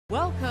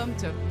Welcome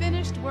to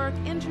Finished Work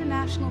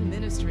International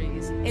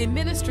Ministries, a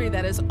ministry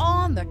that is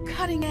on the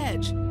cutting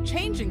edge,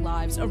 changing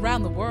lives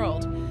around the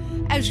world.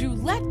 As you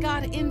let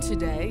God in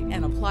today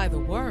and apply the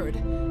word,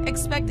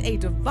 expect a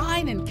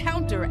divine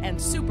encounter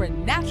and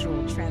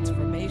supernatural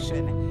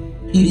transformation.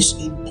 It is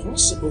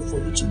impossible for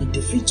you to be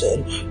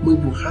defeated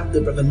when you have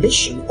the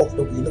revelation of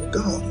the will of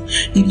God.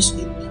 It is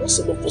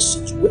impossible for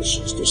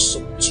situations to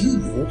subdue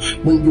you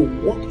when you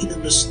walk in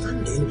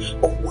understanding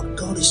of what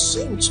God is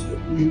saying to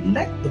you.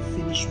 Let the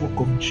finished work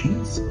of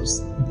Jesus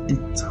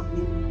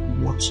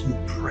determine what you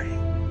pray.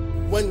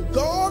 When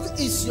God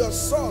is your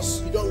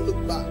source, you don't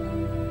look back.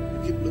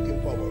 You keep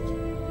looking forward.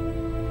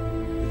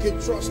 You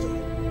keep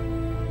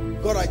trusting.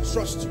 God, I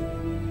trust you.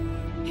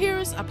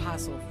 Here's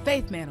Apostle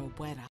Faithman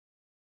Ogboada.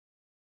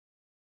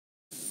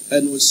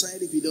 And we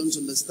said if you don't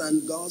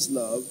understand God's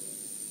love,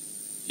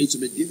 it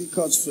will be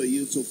difficult for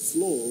you to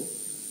flow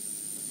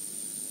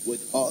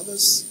with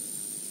others.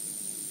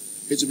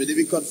 It will be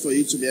difficult for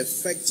you to be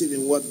effective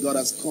in what God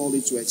has called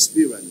you to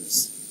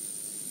experience.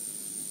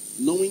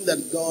 Knowing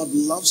that God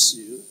loves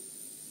you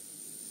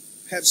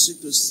helps you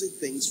to see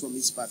things from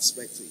His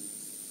perspective.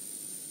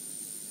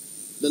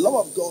 The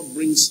love of God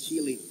brings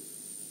healing.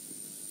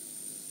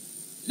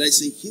 There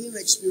is a healing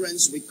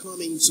experience we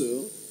come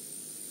into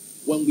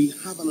when we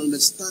have an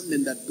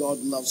understanding that God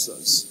loves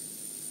us.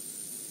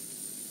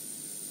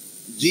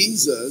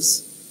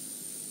 Jesus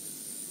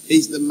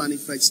is the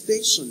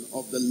manifestation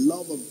of the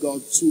love of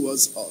God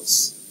towards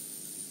us.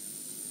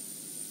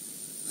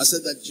 I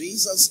said that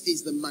Jesus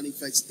is the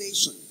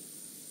manifestation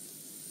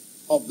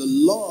of the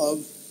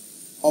love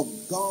of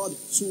God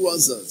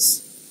towards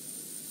us.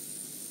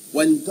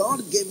 When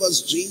God gave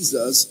us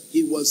Jesus,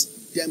 He was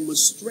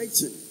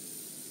demonstrating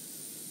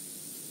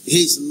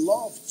His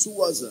love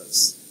towards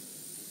us.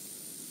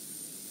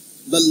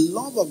 The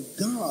love of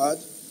God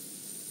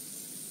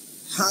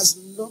has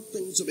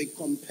nothing to be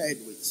compared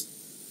with.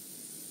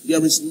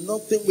 There is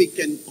nothing we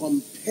can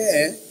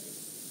compare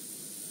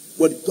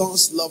with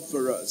God's love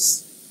for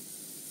us.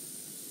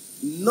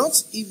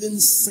 Not even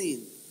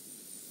sin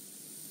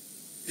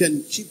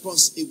can keep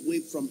us away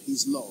from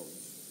His love.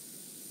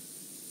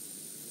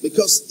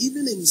 Because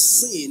even in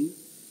sin,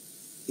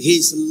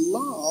 His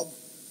love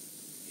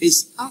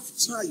is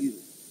after you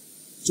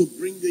to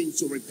bring you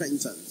into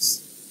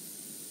repentance.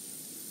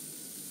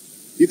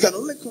 You can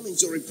only come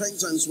into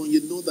repentance when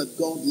you know that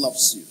God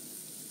loves you.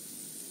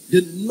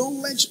 The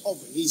knowledge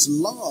of His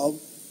love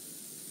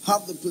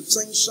have the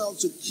potential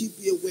to keep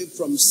you away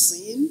from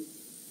sin.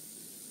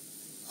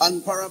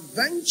 And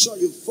peradventure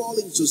you fall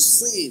into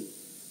sin.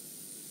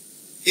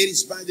 It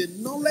is by the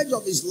knowledge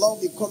of His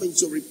love you come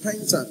into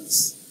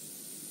repentance.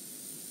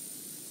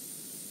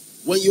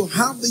 When you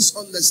have this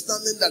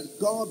understanding that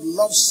God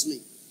loves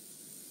me,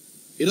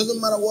 it doesn't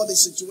matter what the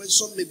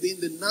situation may be in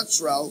the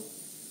natural,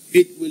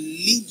 it will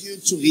lead you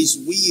to His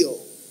will.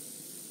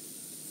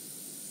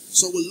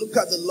 So we'll look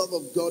at the love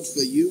of God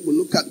for you. We'll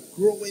look at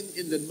growing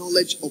in the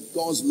knowledge of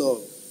God's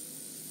love.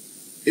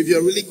 If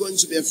you're really going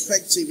to be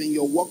effective in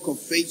your walk of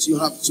faith, you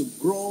have to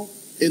grow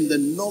in the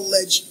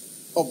knowledge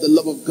of the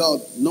love of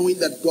God, knowing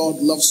that God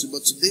loves you.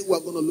 But today we're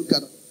going to look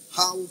at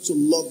how to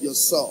love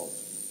yourself.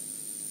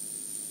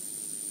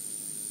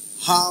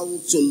 How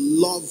to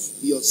love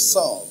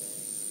yourself.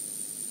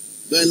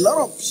 There are a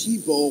lot of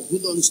people who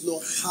don't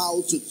know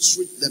how to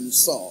treat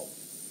themselves.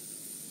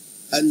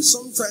 And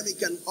sometimes it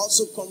can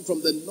also come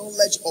from the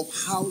knowledge of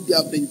how they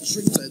have been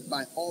treated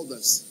by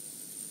others.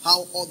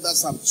 How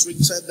others have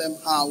treated them,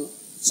 how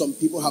some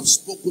people have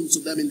spoken to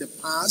them in the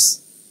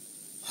past,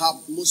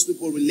 how most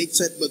people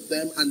related with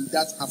them, and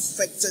that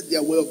affected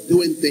their way of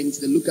doing things.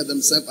 They look at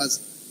themselves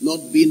as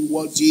not being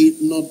worthy,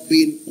 not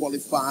being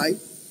qualified,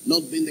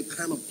 not being the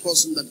kind of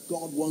person that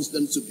God wants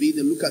them to be.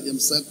 They look at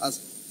themselves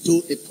as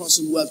to a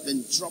person who has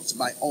been dropped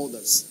by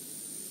others.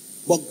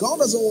 But God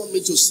doesn't want me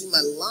to see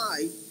my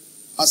life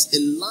as a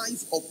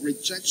life of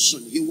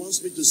rejection. He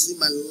wants me to see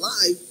my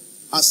life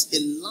as a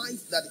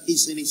life that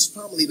is in His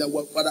family. That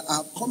when I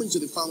have come into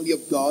the family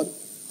of God,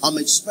 I'm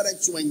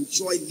expected to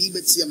enjoy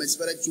liberty. I'm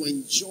expected to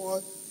enjoy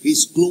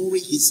His glory,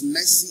 His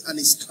mercy, and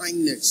His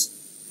kindness.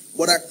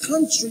 But I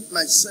can't treat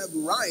myself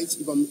right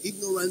if I'm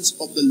ignorant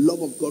of the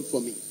love of God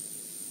for me.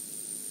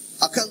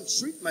 I can't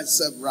treat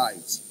myself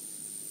right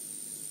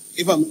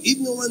if I'm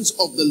ignorant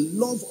of the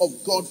love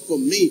of God for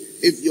me.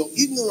 If you're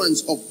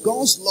ignorant of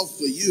God's love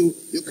for you,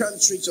 you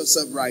can't treat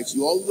yourself right.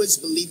 You always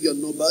believe you're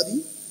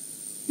nobody.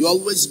 You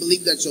always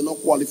believe that you're not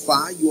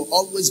qualified. You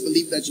always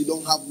believe that you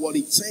don't have what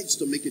it takes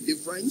to make a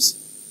difference.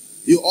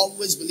 You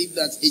always believe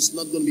that it's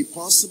not going to be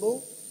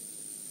possible.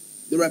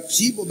 There are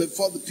people,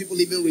 before the people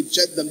even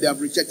reject them, they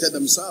have rejected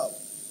themselves.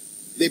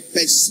 They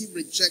perceive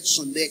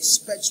rejection. They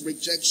expect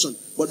rejection.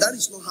 But that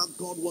is not how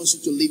God wants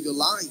you to live your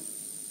life.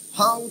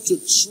 How to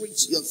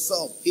treat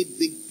yourself. It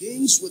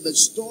begins with the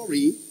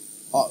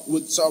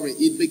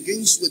it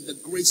begins with the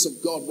grace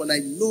of God. When I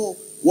know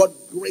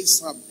what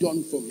grace have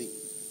done for me.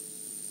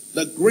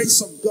 The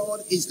grace of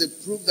God is the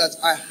proof that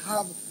I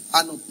have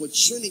an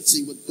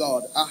opportunity with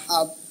God. I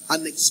have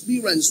an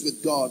experience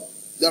with God.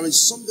 There is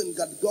something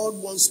that God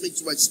wants me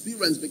to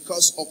experience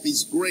because of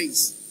his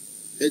grace.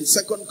 In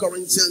 2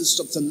 Corinthians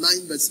chapter 9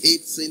 verse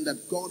 8, saying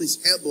that God is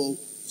able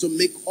to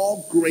make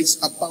all grace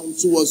abound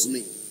towards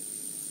me.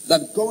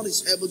 That God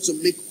is able to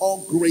make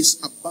all grace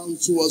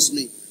abound towards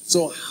me.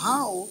 So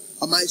how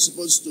am I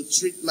supposed to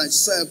treat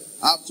myself?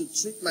 I have to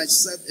treat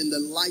myself in the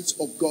light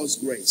of God's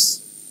grace.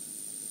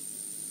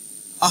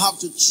 I have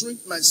to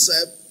treat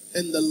myself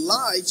in the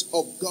light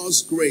of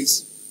God's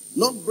grace.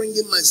 Not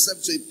bringing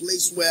myself to a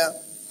place where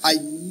I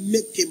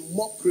make a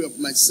mockery of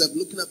myself,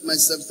 looking at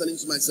myself, saying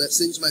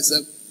to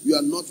myself, you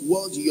are not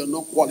worthy, you are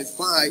not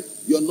qualified,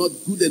 you are not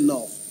good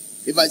enough.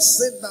 If I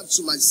say that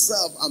to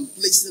myself, I'm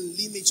placing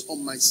limits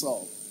on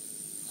myself.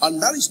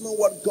 And that is not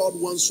what God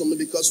wants from me,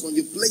 because when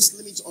you place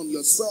limits on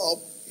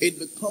yourself, it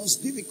becomes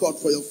difficult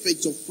for your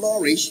faith to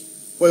flourish,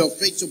 for your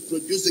faith to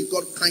produce a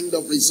God kind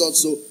of result.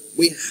 So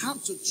we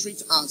have to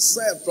treat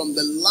ourselves from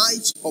the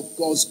light of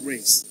God's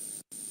grace.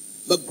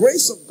 The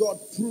grace of God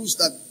proves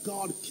that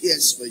God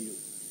cares for you.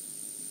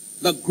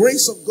 The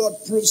grace of God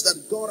proves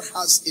that God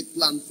has a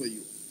plan for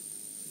you.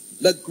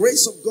 The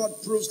grace of God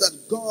proves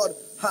that God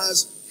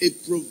has a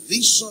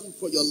provision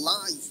for your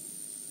life.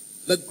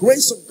 The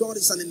grace of God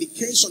is an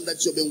indication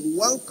that you've been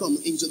welcomed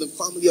into the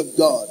family of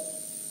God.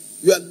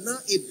 You are now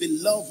a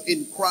beloved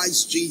in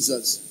Christ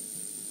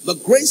Jesus. The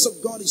grace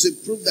of God is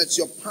a proof that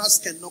your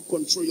past cannot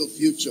control your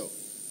future.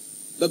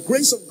 The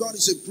grace of God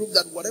is a proof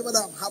that whatever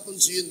that happened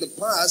to you in the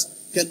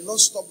past cannot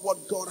stop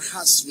what God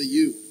has for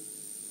you.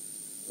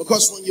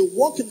 Because when you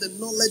walk in the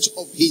knowledge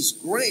of his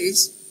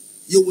grace,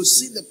 you will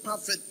see the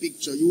perfect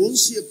picture. You won't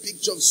see a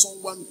picture of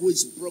someone who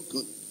is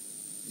broken.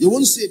 You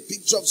won't see a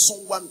picture of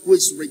someone who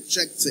is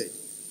rejected.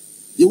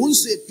 You won't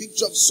see a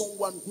picture of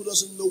someone who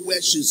doesn't know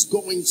where she's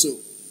going to.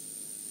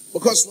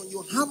 Because when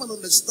you have an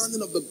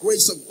understanding of the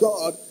grace of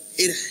God,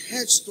 it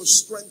helps to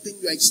strengthen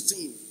your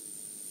esteem.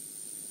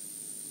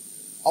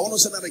 I want to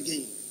say that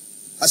again.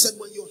 I said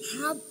when you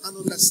have an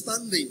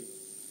understanding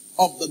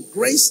of the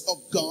grace of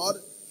God,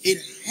 it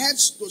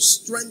helps to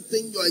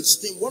strengthen your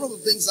esteem. One of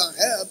the things that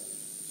help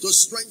to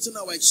strengthen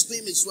our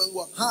esteem is when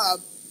we have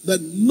the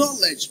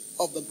knowledge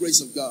of the grace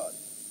of God.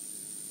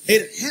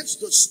 It helps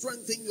to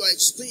strengthen your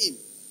esteem.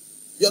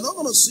 You're not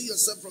going to see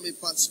yourself from a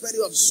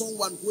perspective of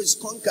someone who is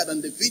conquered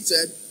and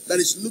defeated, that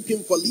is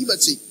looking for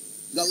liberty.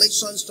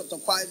 Galatians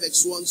chapter 5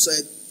 verse 1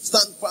 said,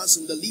 stand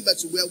fast in the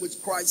liberty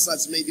wherewith Christ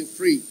has made you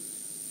free.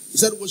 He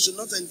said we should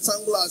not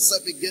entangle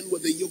ourselves again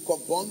with the yoke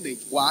of bondage.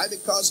 Why?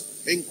 Because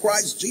in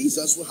Christ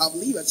Jesus we have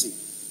liberty.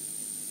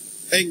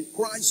 In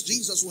Christ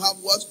Jesus we have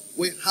what?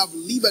 We have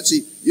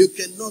liberty. You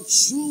cannot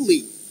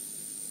truly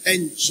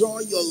enjoy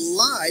your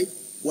life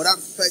without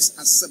first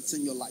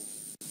accepting your life.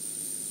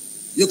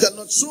 You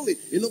cannot truly,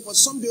 for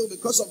some people,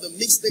 because of the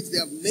mistakes they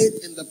have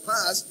made in the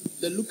past,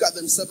 they look at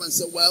themselves and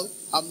say, well,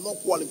 I'm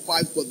not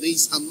qualified for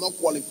this, I'm not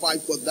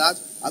qualified for that.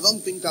 I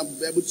don't think I'm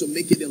able to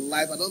make it in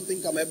life. I don't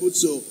think I'm able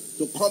to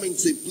come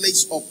into a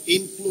place of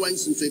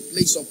influence, into a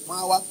place of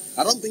power.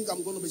 I don't think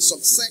I'm going to be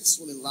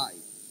successful in life.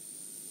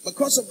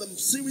 Because of the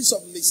series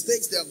of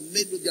mistakes they have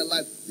made with their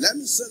life. Let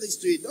me say this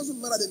to you. It doesn't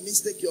matter the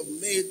mistake you have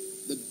made,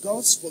 the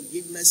God's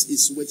forgiveness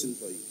is waiting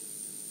for you.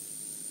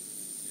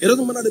 It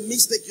doesn't matter the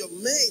mistake you have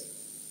made.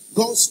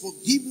 God's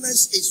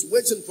forgiveness is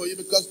waiting for you,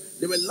 because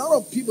there are a lot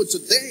of people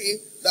today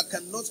that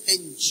cannot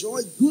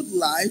enjoy good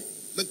life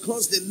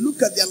because they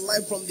look at their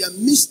life from their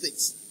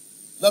mistakes.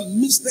 The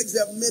mistakes they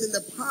have made in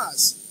the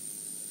past.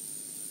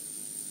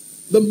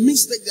 The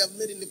mistake they have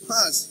made in the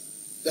past.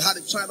 They had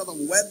a child out of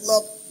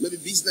wedlock. Maybe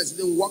business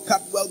didn't work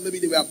out well. Maybe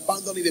they were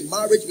abandoning the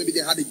marriage. Maybe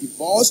they had a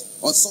divorce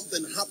or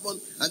something happened.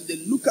 And they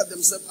look at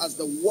themselves as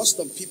the worst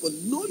of people.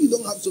 No, you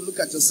don't have to look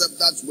at yourself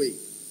that way.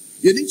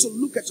 You need to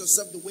look at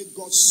yourself the way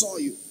God saw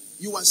you.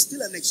 You are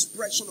still an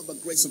expression of the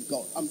grace of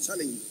God. I'm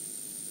telling you.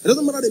 It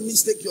doesn't matter the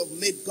mistake you have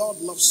made. God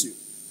loves you.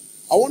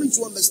 I want you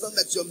to understand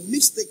that your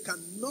mistake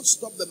cannot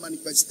stop the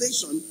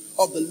manifestation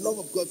of the love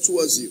of God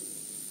towards you.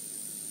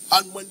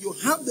 And when you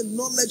have the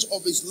knowledge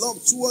of his love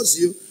towards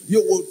you,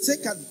 you will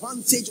take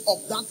advantage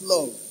of that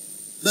love.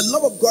 The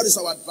love of God is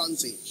our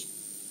advantage.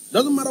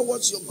 Doesn't matter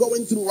what you're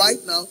going through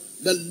right now,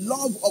 the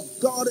love of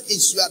God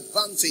is your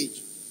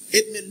advantage.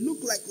 It may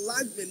look like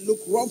life may look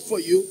rough for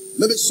you.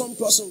 Maybe some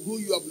person who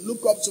you have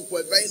looked up to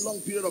for a very long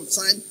period of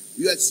time,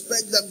 you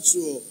expect them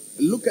to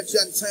look at you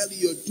and tell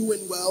you you're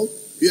doing well.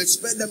 You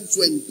expect them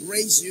to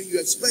embrace you. You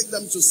expect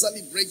them to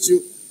celebrate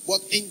you.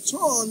 But in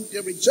turn,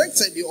 they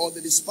rejected you, or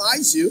they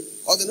despise you,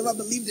 or they never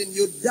believed in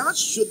you. That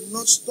should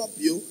not stop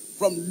you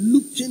from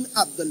looking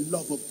at the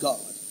love of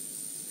God.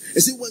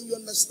 You see, when you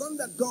understand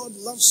that God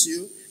loves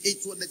you,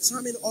 it will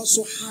determine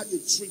also how you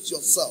treat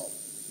yourself.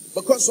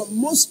 Because for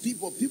most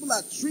people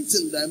are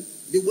treating them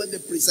the way they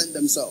present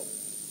themselves.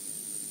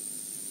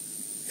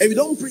 If you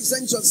don't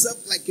present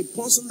yourself like a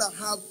person that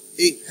have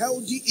a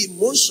healthy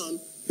emotion,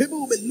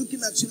 people will be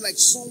looking at you like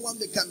someone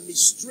they can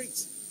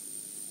mistreat.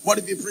 But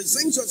if you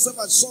present yourself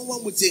as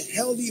someone with a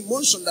healthy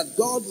emotion that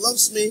God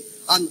loves me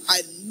and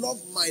I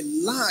love my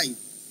life,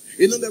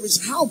 there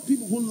is how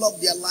people who love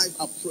their life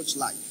approach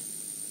life.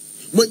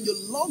 When you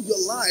love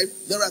your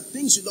life, there are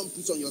things you don't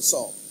put on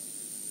yourself.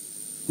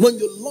 When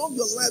you love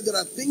your life, there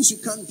are things you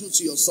can't do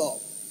to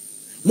yourself.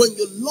 When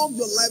you love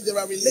your life, there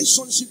are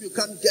relationships you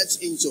can't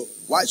get into.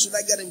 Why should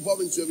I get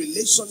involved into a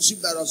relationship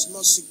that does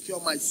not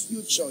secure my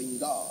future in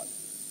God?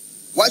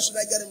 Why should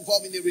I get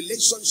involved in a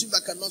relationship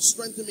that cannot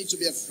strengthen me to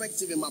be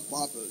effective in my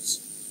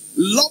purpose?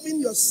 Loving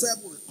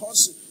yourself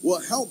will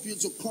help you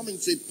to come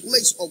into a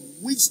place of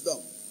wisdom.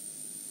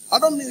 I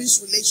don't need this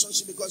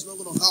relationship because it's not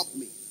going to help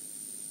me.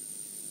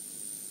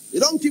 You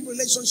don't keep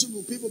relationship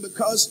with people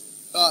because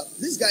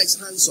this guy is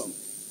handsome.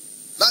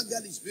 That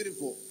girl is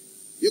beautiful.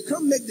 You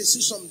can't make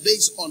decisions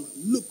based on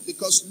look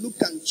because look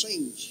can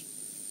change.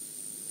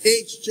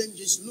 Age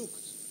changes look.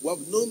 We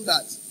have known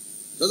that.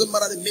 Doesn't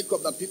matter the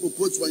makeup that people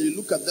put. When you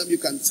look at them, you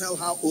can tell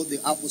how old they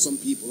are for some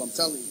people. I'm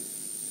telling you.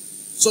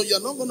 So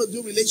you're not going to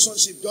do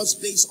relationship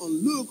just based on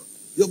look.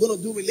 You're going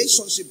to do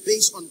relationship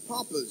based on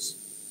purpose.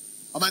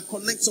 Am I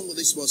connecting with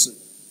this person?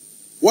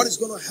 What is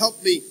going to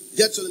help me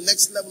get to the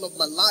next level of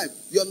my life?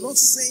 You're not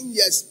saying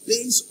yes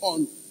based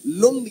on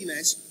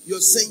loneliness. You're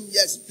saying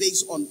yes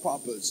based on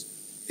purpose.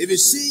 If you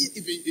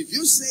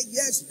say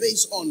yes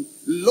based on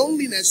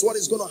loneliness, what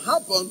is going to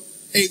happen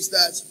is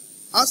that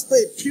after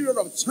a period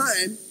of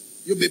time,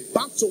 you'll be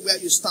back to where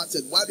you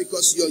started. Why?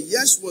 Because your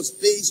yes was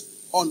based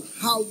on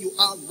how you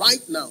are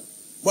right now.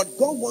 But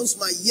God wants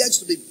my yes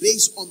to be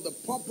based on the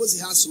purpose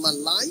He has in my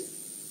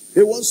life.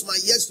 He wants my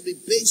yes to be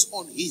based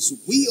on His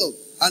will.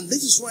 And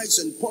this is why it's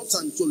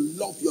important to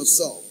love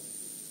yourself.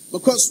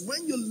 Because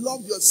when you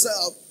love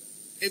yourself,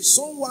 if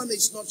someone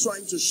is not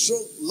trying to show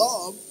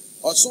love,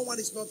 or someone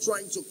is not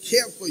trying to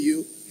care for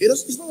you,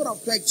 it's not going to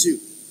affect you.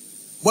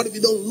 But if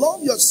you don't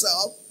love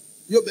yourself,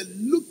 you'll be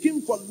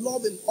looking for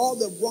love in all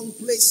the wrong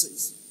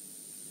places.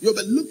 You'll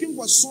be looking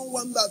for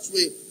someone that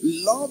will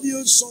love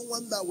you,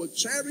 someone that will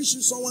cherish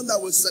you, someone that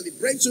will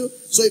celebrate you.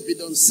 So if you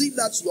don't see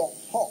that, you're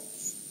hurt.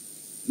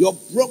 You're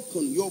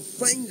broken. You're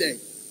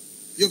offended.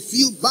 You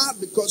feel bad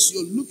because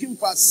you're looking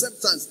for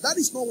acceptance. That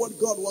is not what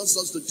God wants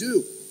us to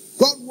do.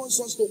 God wants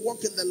us to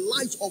walk in the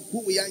light of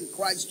who we are in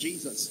Christ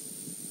Jesus.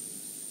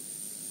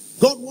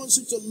 God wants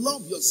you to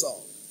love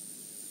yourself.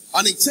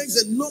 And it takes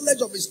the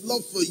knowledge of His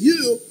love for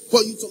you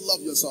to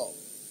love yourself.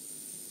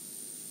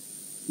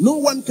 No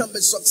one can be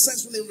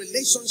successful in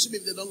relationship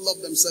if they don't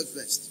love themselves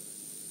first.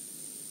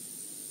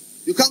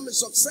 You can't be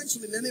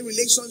successful in any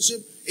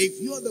relationship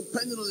if you are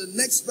dependent on the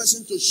next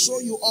person to show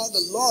you all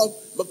the love,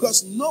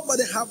 because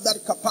nobody have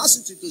that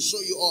capacity to show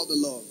you all the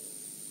love.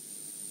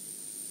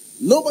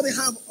 Nobody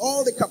have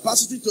all the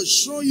capacity to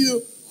show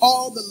you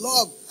all the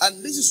love.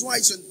 And this is why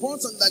it's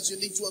important that you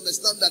need to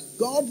understand that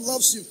God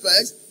loves you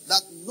first.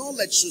 That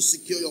knowledge should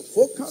secure your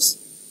focus.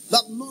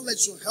 That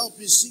knowledge should help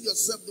you see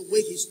yourself the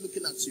way He's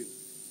looking at you.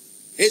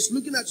 He's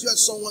looking at you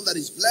as someone that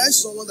is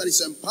blessed, someone that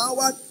is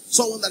empowered,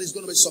 someone that is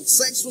going to be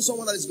successful,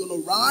 someone that is going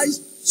to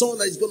rise, someone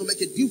that is going to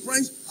make a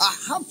difference. I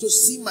have to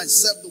see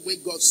myself the way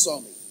God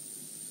saw me.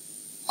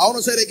 I want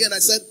to say it again. I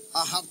said,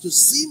 I have to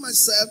see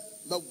myself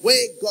the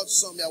way God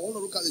saw me. I want to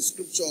look at the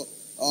scripture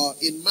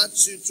in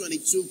Matthew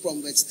 22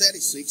 from verse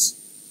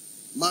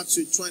 36.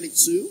 Matthew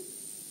 22.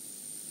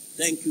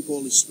 Thank you,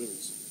 Holy Spirit.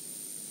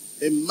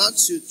 In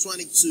Matthew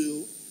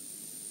 22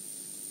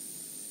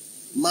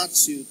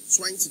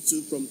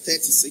 from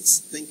 36.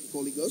 Thank you,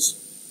 Holy Ghost.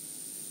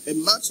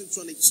 In Matthew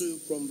 22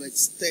 from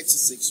verse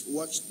 36,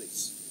 watch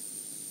this.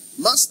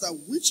 Master,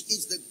 which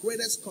is the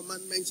greatest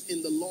commandment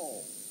in the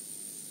law?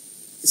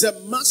 He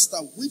said, Master,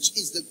 which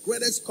is the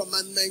greatest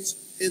commandment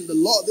in the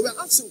law? They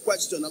were asking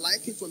questions. I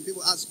like it when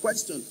people ask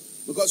questions,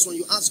 because when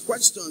you ask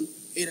questions,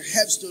 it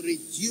helps to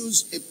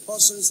reduce a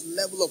person's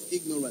level of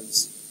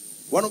ignorance.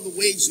 One of the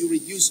ways you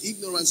reduce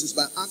ignorance is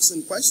by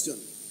asking questions.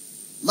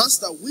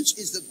 Master, which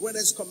is the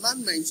greatest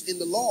commandment in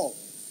the law?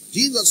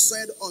 Jesus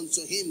said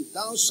unto him,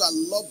 Thou shalt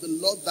love the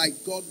Lord thy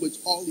God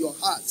with all your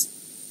heart.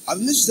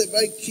 And this is a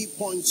very key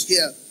point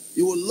here.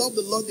 You will love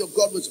the Lord your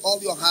God with all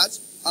your heart,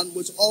 and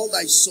with all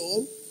thy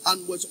soul,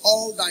 and with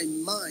all thy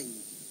mind.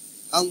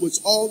 And with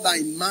all thy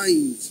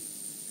mind.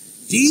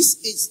 This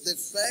is the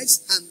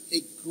first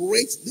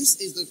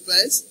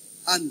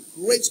and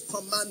great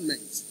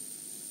commandment.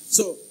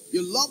 So,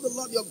 you love the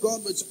Lord your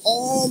God with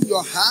all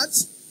your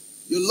heart.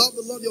 You love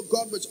the Lord your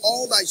God with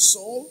all thy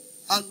soul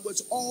and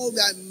with all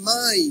thy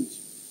mind.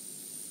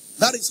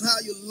 That is how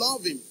you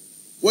love Him.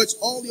 With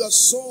all your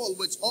soul,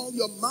 with all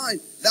your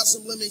mind. That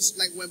simply means,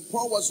 like when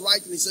Paul was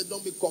writing, he said,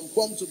 don't be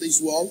conformed to this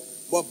world,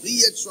 but be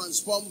ye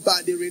transformed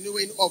by the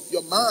renewing of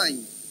your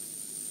mind.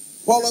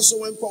 Paul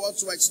also went forward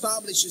to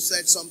establish, he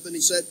said something.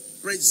 He said,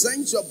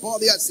 present your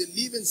body as a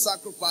living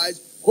sacrifice,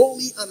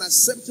 holy and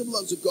acceptable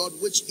unto God,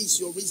 which is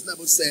your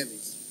reasonable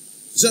service.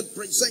 He said,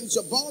 present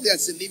your body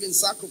as a living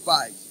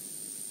sacrifice.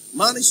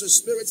 Man is a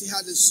spirit, he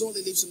has a soul,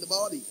 he lives in the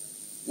body.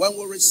 When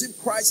we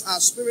received Christ, our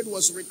spirit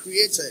was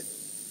recreated.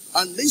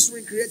 And this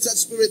recreated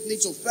spirit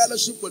needs to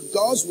fellowship with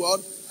God's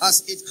word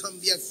as it can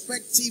be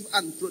effective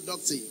and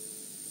productive.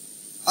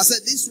 I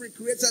said this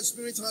recreated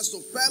spirit has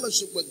to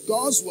fellowship with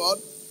God's word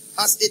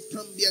as it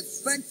can be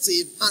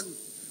effective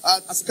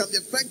as it can be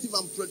effective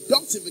and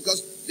productive,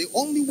 because the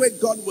only way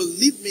God will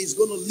lead me is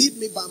going to lead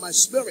me by my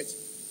spirit.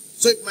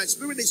 So if my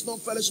spirit is not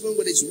fellowshipping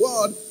with his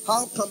word,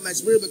 how can my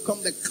spirit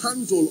become the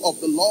candle of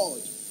the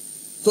Lord?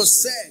 To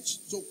search,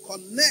 to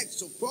connect,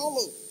 to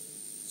follow.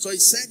 So he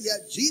said here,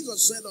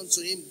 Jesus said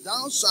unto him,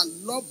 thou shalt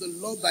love the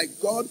Lord thy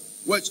God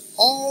with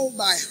all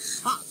thy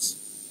heart.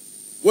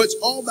 With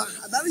all thy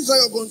heart. That is how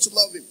you're going to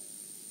love him.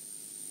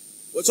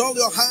 With all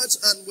your heart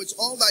and with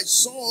all thy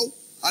soul.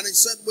 And he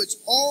said, with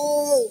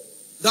all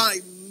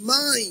thy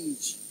mind.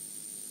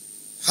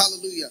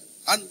 Hallelujah.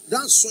 And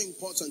that's so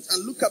important.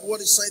 And look at what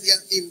he said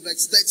here in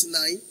verse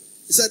 39.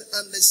 He said,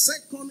 and the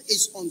second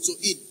is unto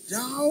it,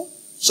 thou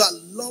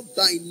shalt love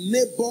thy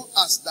neighbor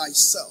as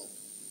thyself.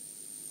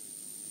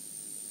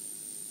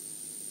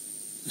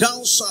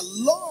 Thou shalt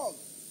love.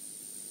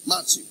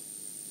 Matthew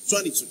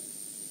 22,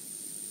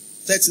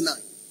 39.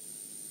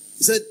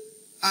 He said,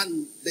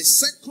 and the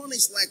second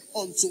is like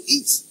unto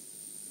it.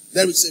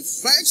 There is a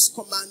first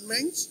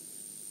commandment,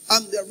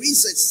 and there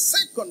is a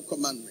second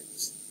commandment.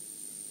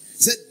 He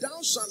said,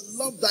 thou shalt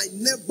love thy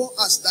neighbor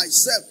as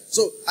thyself.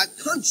 So I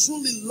can't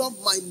truly love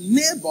my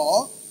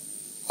neighbor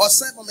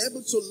except I'm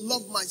able to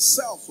love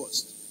myself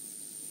first.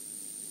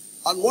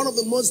 And one of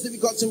the most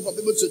difficult things for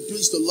people to do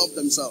is to love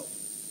themselves.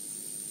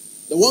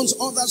 They want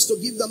others to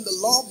give them the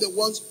love. They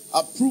want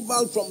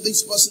approval from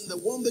this person. They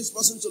want this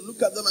person to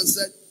look at them and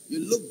say, you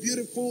look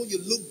beautiful, you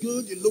look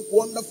good, you look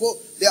wonderful.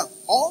 They are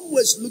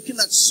always looking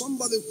at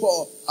somebody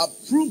for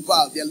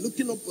approval. They are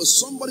looking up for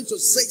somebody to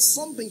say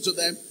something to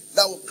them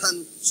that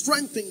can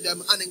strengthen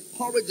them and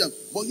encourage them.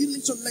 But you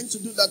need to learn to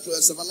do that for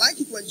yourself. I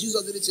like it when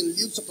Jesus did it in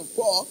Luke chapter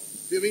 4.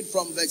 We read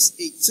from verse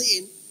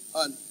 18.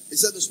 And he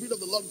said, the Spirit of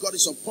the Lord God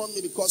is upon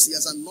me because he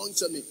has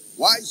anointed me.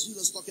 Why is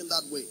Jesus talking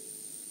that way?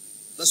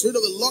 The Spirit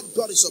of the Lord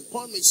God is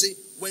upon me. See,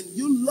 when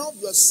you love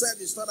yourself,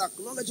 you start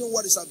acknowledging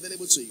what is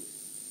available to you.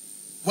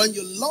 When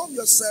you love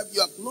yourself,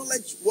 you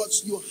acknowledge what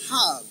you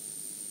have.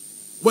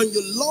 When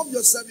you love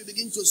yourself, you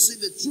begin to see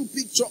the true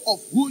picture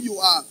of who you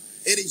are.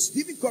 It is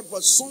difficult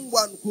for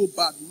someone who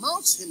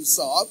badmouths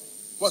himself,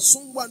 for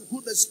someone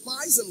who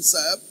despises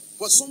himself,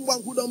 for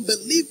someone who don't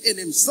believe in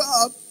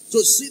himself to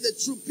see the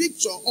true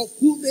picture of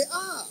who they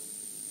are.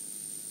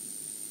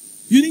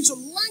 You need to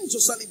learn to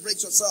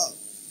celebrate yourself.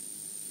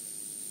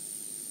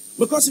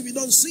 Because if you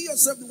don't see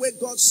yourself the way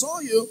God saw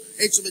you,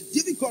 it will be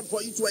difficult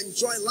for you to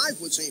enjoy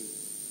life with him.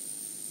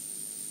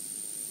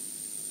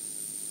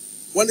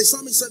 When the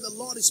psalmist said, the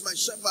Lord is my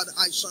shepherd,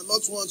 I shall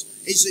not want,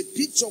 it's a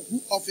picture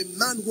of a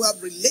man who has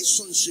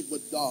relationship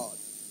with God.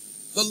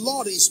 The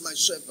Lord is my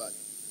shepherd.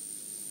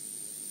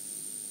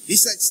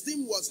 His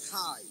esteem was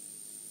high.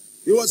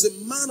 He was a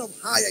man of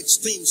high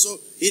esteem. So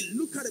he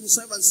looked at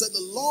himself and said,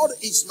 the Lord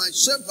is my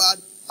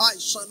shepherd, I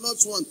shall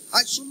not want.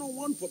 I shall not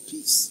want for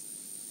peace.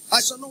 I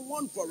shall not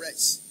want for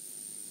rest.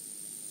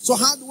 So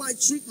how do I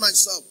treat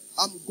myself?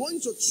 I'm going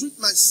to treat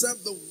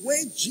myself the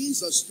way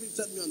Jesus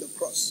treated me on the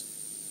cross.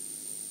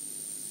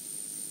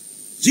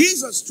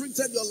 Jesus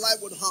treated your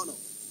life with honor.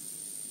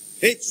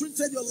 He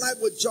treated your life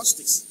with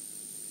justice.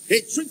 He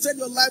treated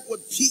your life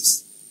with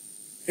peace.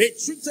 He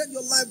treated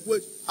your life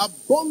with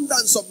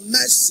abundance of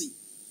mercy.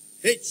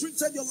 He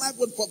treated your life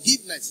with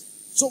forgiveness.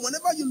 So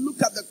whenever you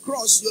look at the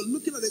cross, you're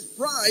looking at the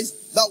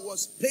price that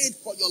was paid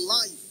for your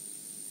life.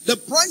 The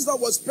price that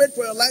was paid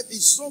for your life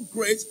is so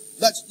great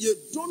that you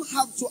don't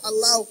have to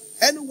allow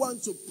anyone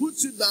to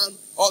put you down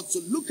or to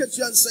look at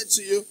you and say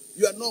to you,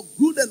 you are not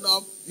good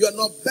enough, you are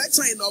not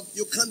better enough,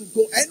 you can't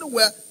go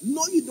anywhere.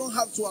 No, you don't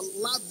have to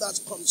allow that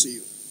to come to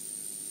you.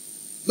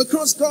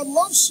 Because God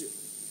loves you.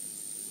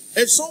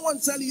 If someone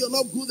tells you you're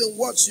not good in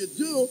what you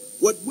do,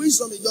 with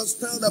wisdom you just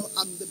tell them,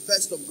 I'm the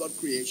best of God's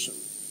creation.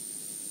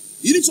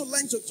 You need to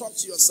learn to talk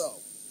to yourself.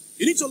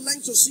 You need to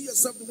learn to see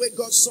yourself the way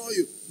God saw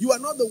you. You are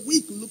not the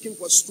weak looking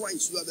for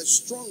strength. You are the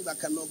strong that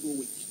cannot go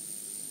weak.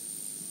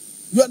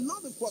 You are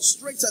not the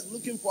frustrated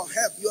looking for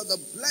help. You are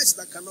the blessed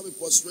that cannot be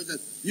frustrated.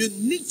 You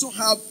need to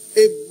have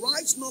a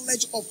right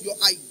knowledge of your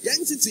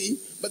identity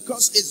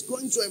because it's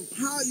going to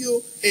empower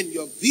you in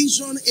your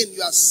vision, in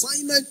your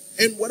assignment,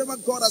 in whatever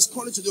God has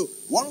called you to do.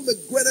 One of the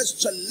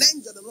greatest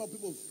challenges that a lot of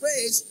people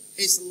face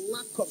is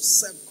lack of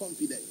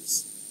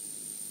self-confidence.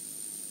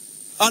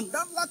 And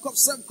that lack of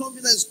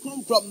self-confidence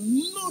comes from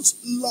not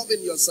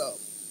loving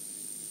yourself.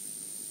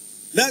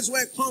 That's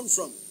where it comes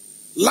from.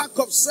 Lack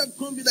of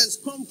self-confidence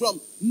comes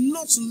from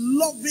not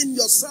loving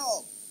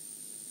yourself.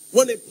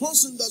 When a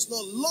person does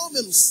not love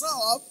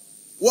himself,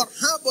 what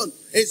happens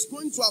is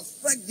going to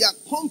affect their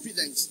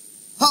confidence,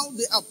 how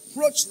they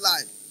approach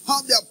life,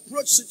 how they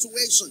approach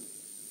situation.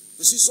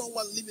 You see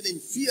someone living in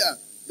fear,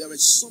 there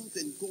is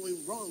something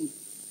going wrong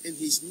in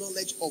his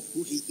knowledge of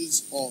who he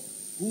is or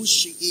who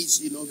she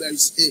is. You know, there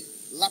is a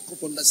lack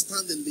of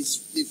understanding, the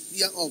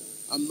fear of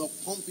I'm not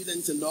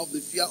confident enough,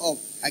 the fear of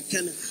I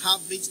can't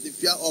have it, the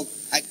fear of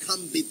I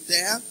can't be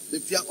there, the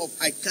fear of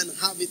I can't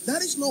have it.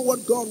 That is not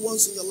what God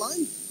wants in your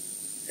life.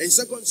 In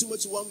 2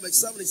 Timothy 1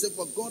 verse 7, he said,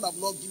 for God have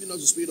not given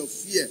us a spirit of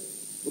fear.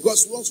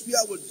 Because what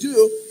fear will do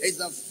is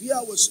that fear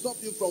will stop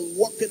you from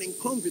walking in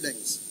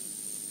confidence.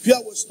 Fear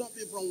will stop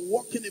you from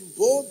walking in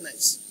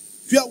boldness.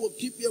 Fear will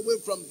keep you away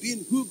from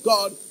being who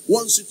God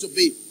wants you to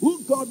be.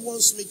 Who God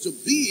wants me to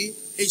be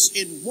is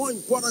more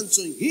important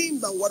to him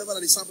than whatever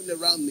that is happening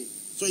around me.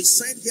 So he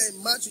said here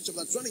in Matthew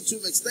chapter 22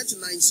 verse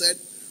 39 said,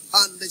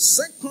 and the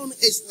second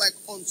is like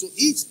unto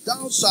it,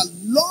 thou shalt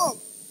love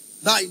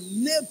thy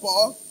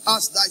neighbor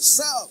as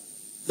thyself.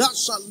 Thou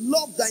shalt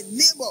love thy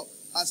neighbor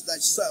as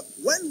thyself.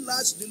 When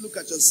last do you look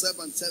at yourself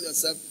and tell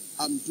yourself,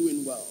 I'm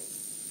doing well?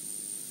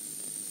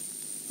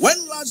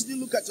 When last do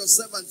you look at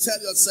yourself and tell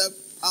yourself,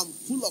 I'm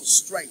full of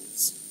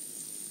strength?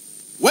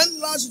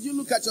 When last did you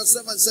look at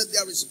yourself and said,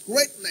 there is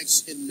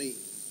greatness in me?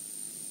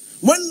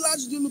 When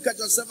last did you look at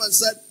yourself and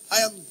said, I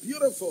am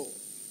beautiful?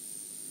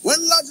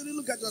 When last did you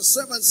look at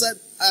yourself and said,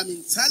 I am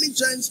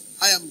intelligent,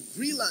 I am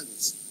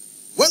brilliant?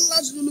 When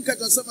last did you look at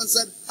yourself and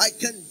said, I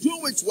can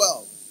do it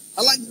well?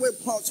 I like the way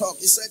Paul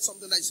talked. He said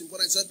something that is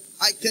important. He said,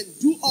 I can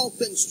do all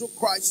things through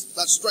Christ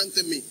that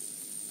strengthen me.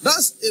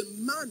 That's a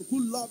man who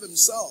loves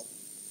himself.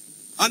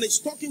 And he's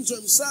talking to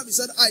himself. He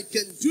said, I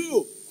can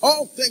do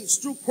all things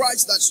through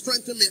Christ that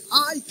strengthen me.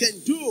 I can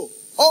do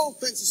all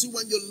things. You see,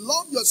 when you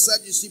love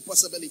yourself, you see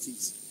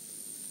possibilities.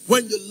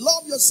 When you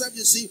love yourself,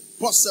 you see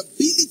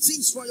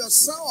possibilities for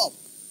yourself.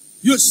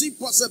 You see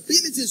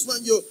possibilities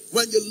when you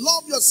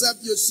love yourself,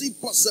 you see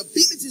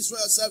possibilities for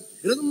yourself.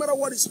 It doesn't matter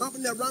what is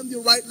happening around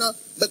you right now.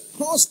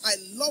 Because I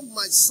love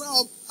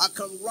myself, I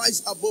can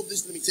rise above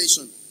this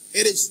limitation.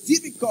 It is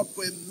difficult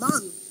for a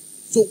man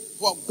for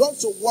God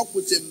to work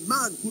with a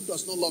man who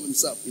does not love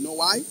himself. You know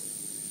why?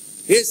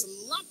 His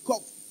lack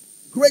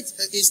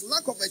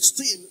of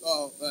esteem,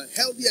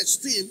 healthy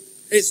esteem,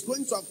 is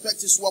going to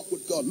affect his work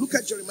with God. Look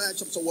at Jeremiah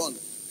chapter 1.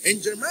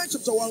 In Jeremiah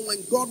chapter 1,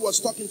 when God was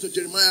talking to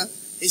Jeremiah,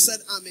 he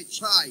said, I'm a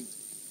child.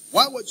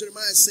 Why was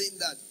Jeremiah saying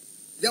that?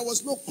 There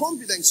was no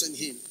confidence in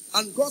him.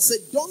 And God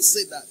said, don't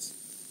say that.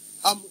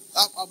 I've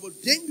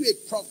ordained you a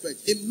prophet.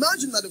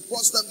 Imagine that the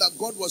first time that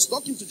God was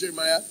talking to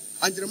Jeremiah,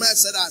 and Jeremiah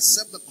said, I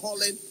accept the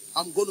calling.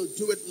 I'm going to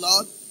do it,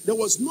 Lord. There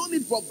was no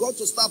need for God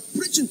to start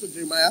preaching to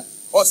Jeremiah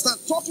or start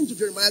talking to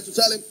Jeremiah to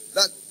tell him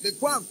that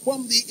before I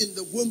formed thee in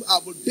the womb, I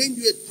will ordain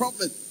you a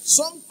prophet.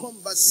 Some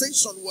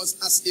conversation was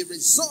as a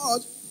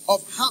result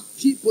of how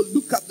people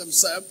look at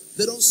themselves.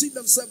 They don't see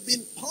themselves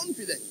being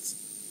confident.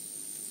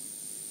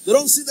 They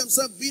don't see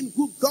themselves being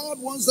who God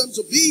wants them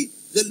to be.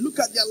 They look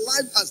at their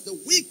life as the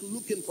weak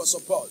looking for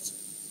support.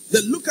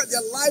 They look at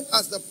their life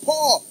as the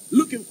poor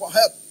looking for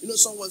help. You know,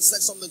 someone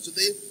said something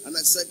today, and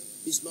I said,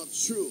 it's not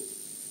true.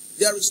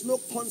 There is no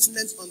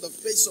continent on the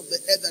face of the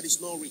earth that is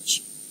not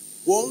rich.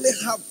 We only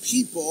have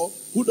people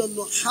who don't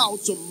know how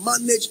to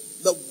manage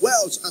the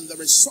wealth and the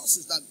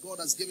resources that God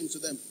has given to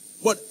them.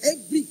 But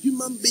every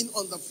human being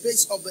on the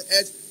face of the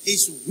earth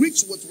is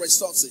rich with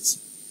resources.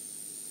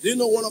 Do you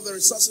know one of the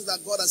resources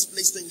that God has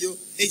placed in you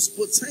is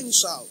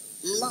potential,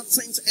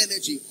 latent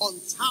energy,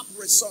 untapped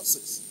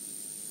resources.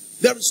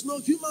 There is no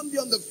human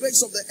being on the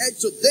face of the earth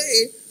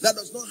today that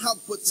does not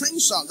have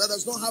potential, that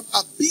does not have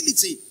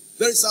ability.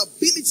 There is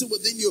ability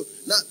within you.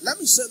 Now, let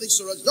me say this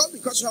to us. Just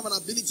because you have an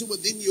ability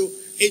within you,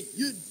 if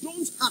you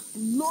don't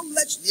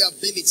acknowledge the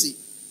ability,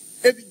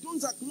 if you don't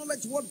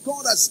acknowledge what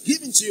God has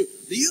given to you,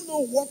 do you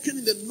know walking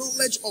in the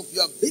knowledge of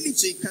your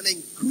ability can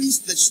increase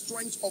the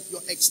strength of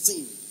your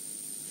esteem?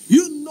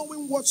 You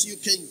knowing what you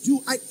can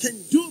do. I can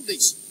do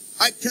this.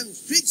 I can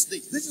fix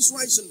this. This is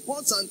why it's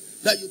important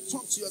that you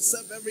talk to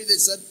yourself every day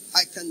and say,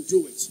 I can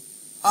do it.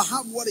 I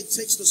have what it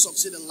takes to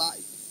succeed in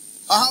life.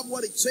 I have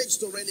what it takes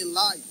to reign in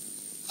life.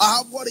 I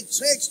have what it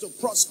takes to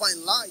prosper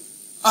in life.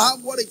 I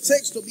have what it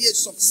takes to be a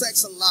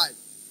success in life.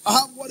 I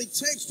have what it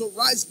takes to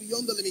rise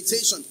beyond the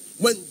limitation.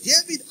 When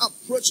David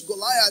approached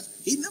Goliath,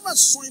 he never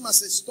saw him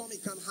as a storm he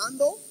can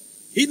handle.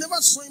 He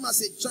never saw him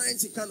as a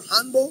giant he can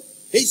handle.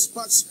 His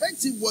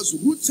perspective was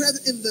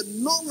rooted in the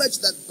knowledge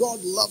that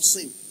God loves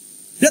him.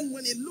 Then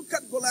when he looked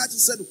at Goliath, he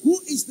said, who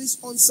is this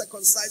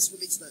uncircumcised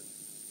Philistine?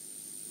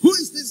 Who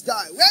is this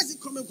guy? Where is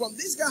he coming from?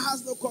 This guy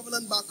has no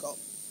covenant backup.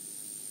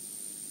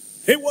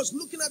 He was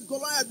looking at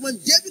Goliath. When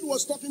David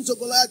was talking to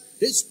Goliath,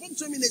 he spoke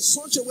to him in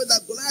such a way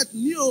that Goliath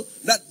knew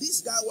that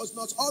this guy was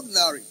not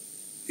ordinary.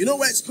 You know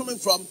where it's coming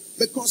from?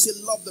 Because he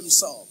loved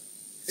himself.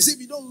 You see,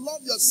 if you don't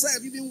love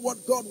yourself, even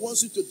what God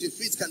wants you to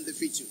defeat can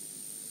defeat you.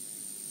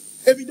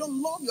 If you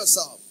don't love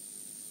yourself,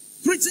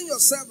 treating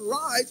yourself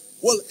right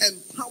will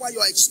empower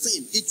your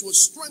esteem. It will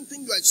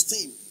strengthen your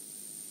esteem.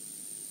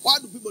 Why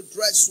do people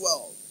dress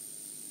well?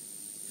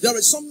 There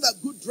is something that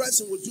good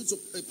dressing will do to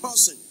a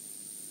person.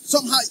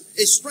 Somehow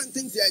it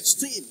strengthens their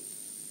esteem.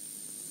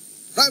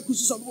 That could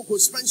see some people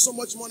could spend so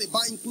much money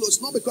buying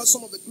clothes, not because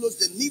some of the clothes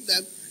they need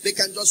them, they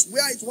can just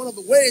wear it. One of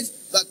the ways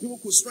that people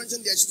could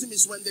strengthen their esteem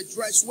is when they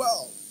dress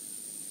well.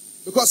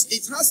 Because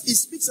it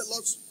speaks a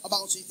lot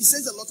about you. It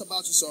says a lot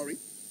about you, sorry.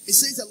 It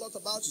says a lot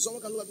about you.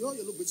 Someone can look at you, oh,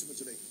 you look beautiful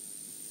today.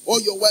 Or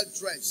you're well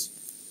dressed.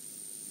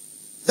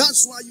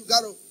 That's why you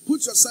got to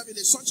put yourself in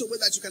such a way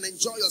that you can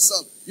enjoy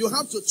yourself. You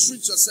have to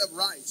treat yourself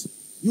right.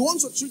 You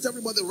want to treat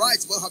everybody right,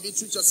 but have you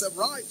treated yourself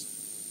right?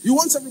 You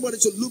want everybody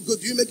to look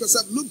good. Do you make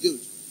yourself look good?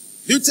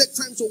 Do you take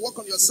time to work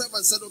on yourself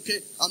and say, okay,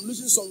 I'm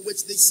losing some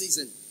weight this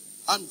season.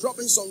 I'm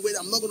dropping some weight.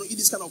 I'm not going to eat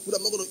this kind of food.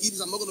 I'm not going to eat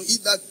this. I'm not going to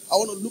eat that. I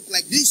want to look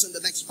like this in the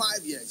next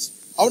 5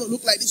 years. I want to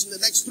look like this in the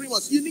next 3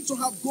 months. You need to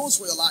have goals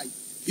for your life.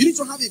 You need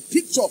to have a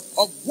picture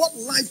of what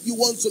life you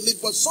want to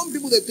live. But some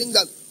people, they think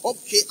that,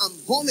 okay, I'm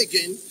born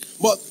again,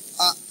 but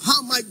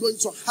how am I going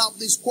to have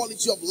this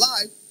quality of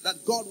life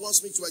that God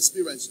wants me to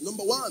experience?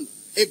 Number one,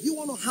 if you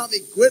want to have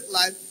a great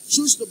life,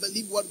 choose to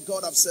believe what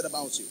God has said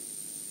about you.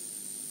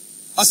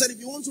 I said, if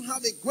you want to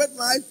have a great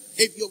life,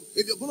 if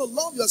you're going to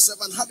love yourself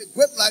and have a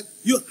great life,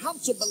 you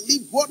have to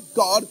believe what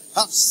God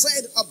has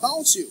said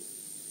about you.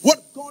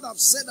 What God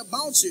has said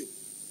about you.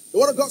 The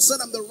word of God said,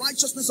 I'm the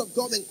righteousness of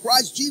God in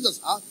Christ Jesus.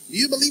 Do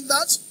you believe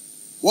that?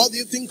 What do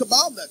you think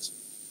about that?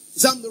 He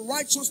said, I'm the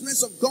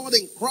righteousness of God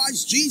in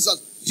Christ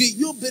Jesus. Do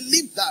you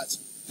believe that?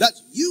 That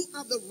you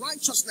are the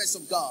righteousness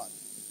of God.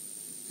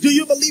 Do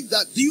you believe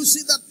that? Do you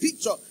see that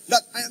picture?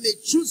 That I am a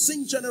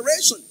choosing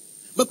generation.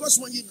 Because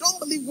when you don't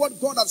believe what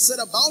God has said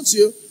about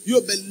you,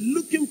 you'll be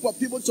looking for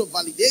people to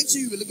validate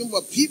you. You'll be looking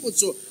for people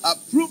to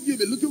approve you.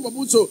 You'll be looking for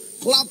people to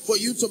clap for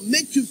you, to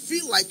make you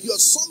feel like you're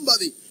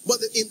somebody. But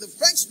in the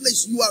first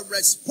place, you are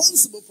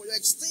responsible for your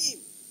esteem.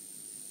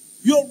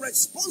 You're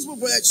responsible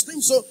for your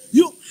esteem. So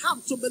you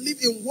have to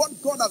believe in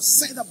what God has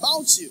said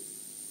about you.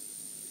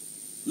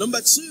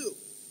 Number two,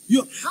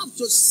 you have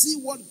to see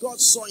what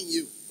God saw in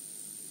you.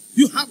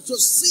 You have to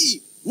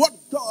see what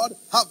God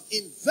have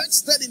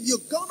invested in you.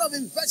 God have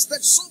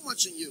invested so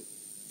much in you.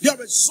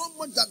 There is so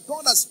much that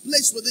God has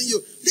placed within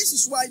you. This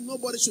is why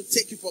nobody should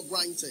take you for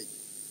granted.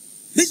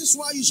 This is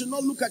why you should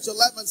not look at your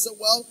life and say,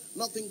 well,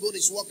 nothing good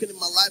is working in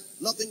my life.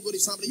 Nothing good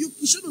is happening.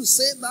 You shouldn't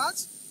say that.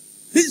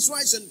 This is why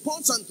it's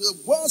important. The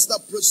words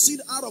that proceed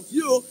out of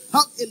you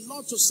have a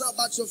lot to say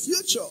about your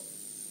future.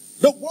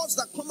 The words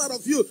that come out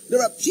of you,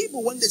 there are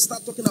people when they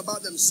start talking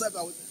about themselves,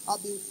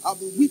 I'll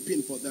be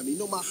weeping for them.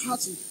 My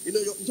heart, you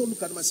don't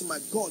look at them and say, my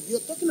God, you're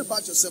talking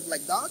about yourself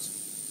like that?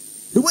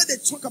 The way they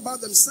talk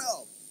about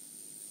themselves,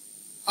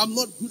 I'm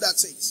not good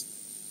at it.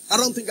 I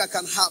don't think I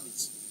can have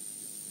it.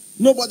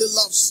 Nobody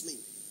loves me.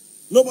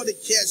 Nobody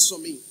cares for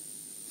me.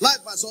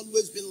 Life has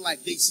always been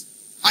like this.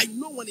 I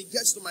know when it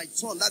gets to my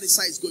turn, that is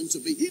how it's going to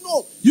be.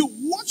 You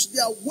watch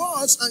their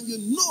words and you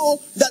know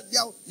that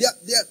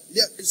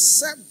they're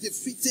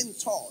self-defeating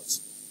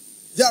thoughts.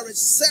 There is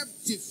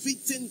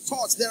self-defeating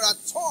thoughts. There are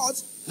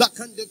thoughts that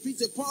can defeat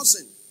a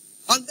person.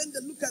 And then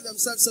they look at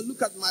themselves and say,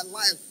 look at my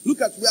life.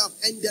 Look at where I've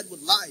ended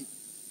with life.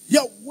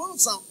 Their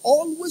words are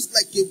always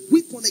like a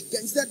weapon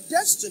against their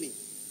destiny.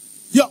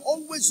 They are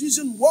always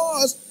using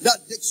words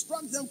that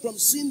distract them from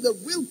seeing the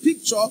real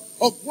picture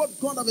of what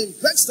God has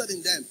invested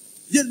in them.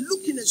 They're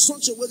looking in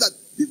such a way that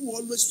people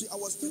always feel. I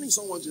was telling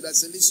someone today, I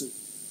said, listen,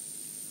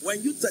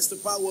 when you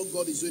testify what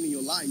God is doing in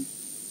your life,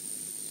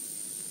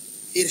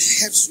 it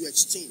helps you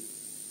esteem.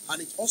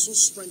 And it also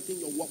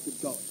strengthens your walk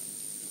with God.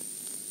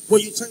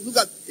 When you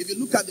if you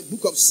look at the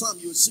book of Psalm,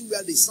 you'll see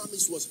where the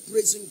psalmist was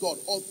praising God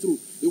all through.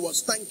 He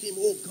was thanking him,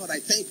 oh God, I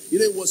thank you.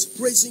 He was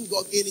praising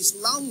God in his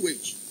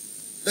language.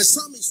 The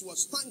psalmist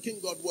was thanking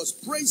God, was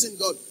praising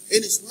God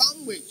in his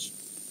language.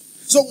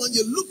 So when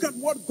you look at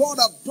what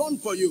God has done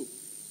for you,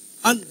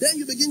 and then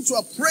you begin to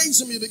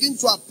praise him, you begin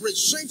to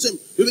appreciate him,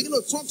 you begin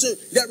to talk to him,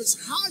 there is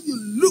how you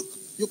look,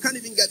 you can't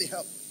even get the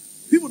help.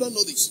 People don't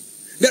know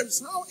this. There is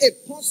how a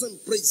person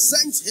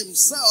presents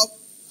himself,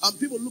 and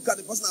people look at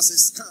the person as a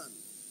scam.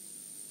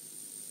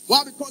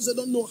 Why? Because they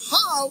don't know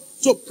how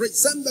to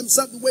present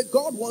themselves the way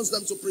God wants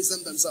them to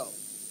present themselves.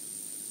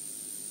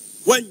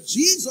 When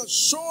Jesus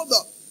showed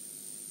up,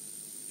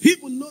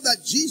 people know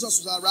that Jesus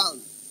was around,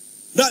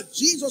 that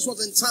Jesus was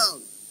in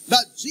town,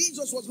 that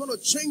Jesus was going to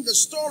change the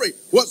story,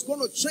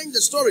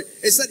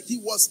 He said he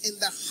was in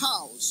the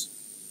house.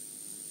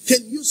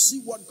 Can you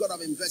see what God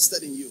has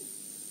invested in you?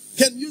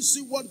 Can you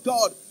see what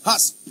God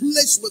has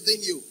placed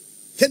within you?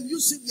 Can you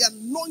see the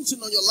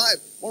anointing on your life?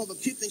 One of the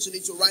key things you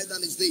need to write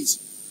down is this.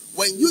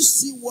 When you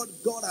see what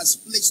God has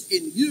placed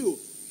in you,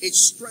 it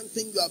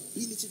strengthens your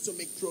ability to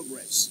make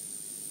progress.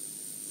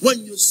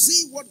 When you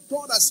see what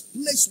God has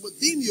placed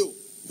within you,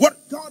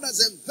 what God has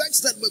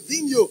invested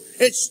within you,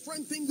 it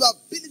strengthens your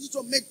ability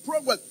to make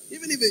progress.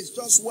 Even if it's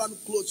just one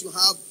clothes you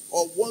have,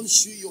 or one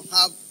shoe you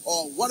have,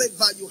 or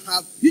whatever you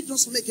have, you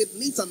just make it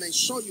neat and make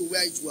sure you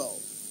wear it well.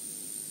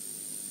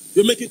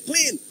 You make it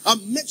clean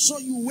and make sure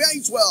you wear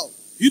it well.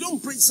 You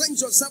don't present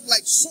yourself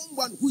like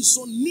someone who is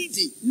so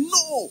needy.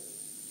 No.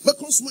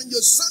 Because when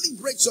you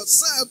celebrate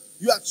yourself,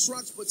 you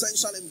attract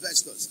potential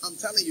investors. I'm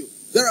telling you,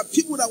 there are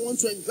people that want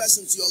to invest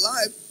into your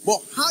life,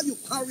 but how you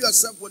carry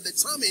yourself will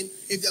determine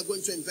if they're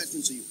going to invest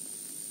into you.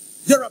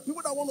 There are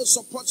people that want to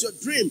support your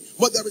dream,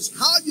 but there is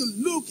how you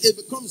look, it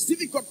becomes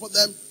difficult for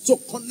them to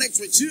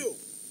connect with you.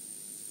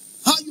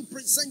 How you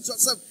present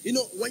yourself.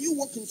 When you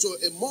walk into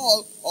a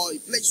mall or a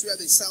place where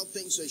they sell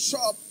things, a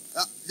shop,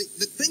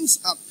 the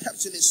things are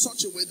kept in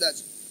such a way that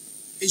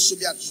it should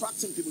be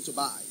attracting people to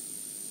buy.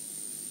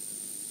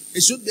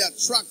 It should be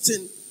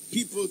attracting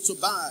people to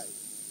buy.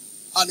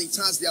 And it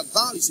has their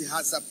values. It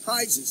has their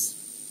prices.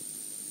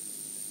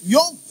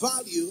 Your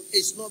value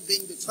is not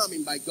being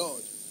determined by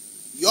God.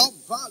 Your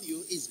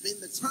value is being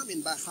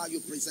determined by how you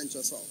present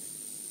yourself.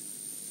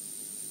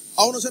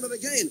 I want to say that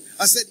again.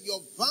 I said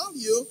your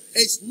value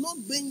is not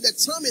being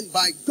determined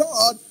by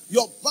God.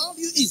 Your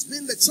value is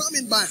being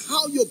determined by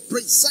how you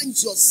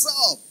present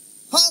yourself.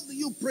 How do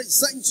you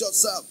present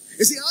yourself?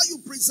 You see, how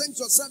you present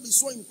yourself is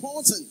so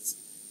important.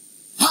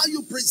 How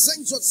you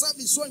present yourself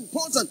is so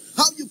important.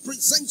 How you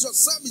present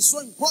yourself is so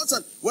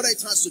important. Whether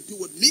it has to do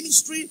with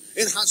ministry,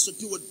 it has to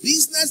do with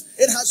business,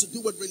 it has to do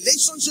with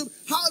relationship.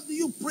 How do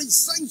you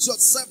present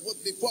yourself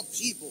before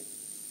people?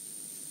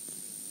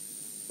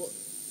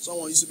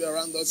 Someone used to be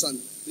around us and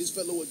this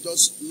fellow would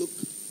just look,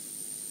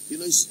 in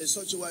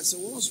such a way. I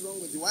said, well, what's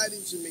wrong with you? Why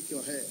didn't you make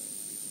your hair?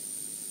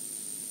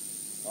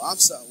 Or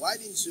Afsa, why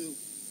didn't you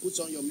put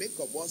on your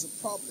makeup? What's the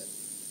problem?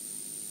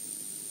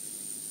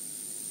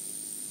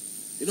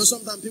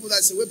 Sometimes people that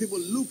say, where people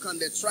look and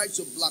they try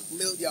to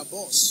blackmail their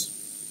boss.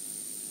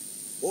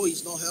 Oh,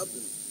 he's not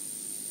helping.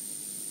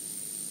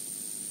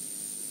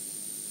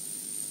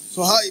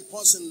 So how a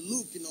person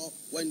look,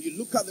 when you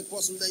look at the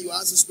person, then you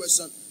ask this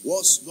question,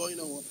 what's going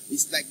on?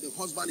 It's like the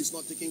husband is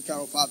not taking care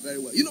of her very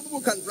well.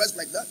 People can dress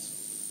like that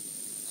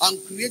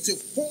and create a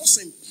false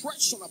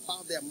impression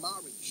about their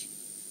marriage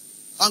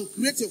and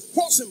create a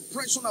false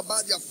impression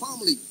about their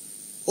family.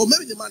 Or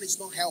maybe the man is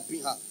not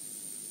helping her.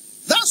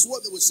 That's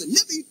what they will say.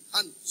 Maybe,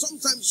 and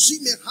sometimes she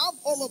may have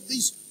all of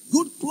these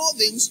good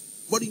clothing,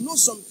 but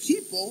some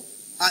people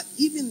are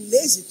even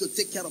lazy to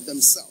take care of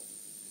themselves.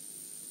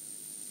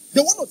 They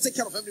want to take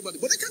care of everybody,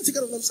 but they can't take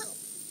care of themselves.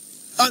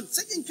 And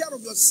taking care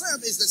of yourself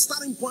is the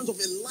starting point of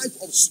a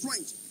life of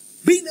strength.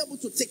 Being able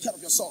to take care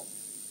of yourself.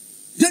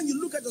 Then you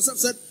look at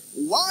yourself and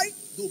say, why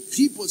do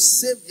people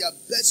save their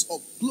best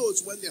of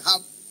clothes when they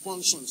have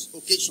functions,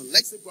 occasion?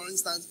 Let's say, for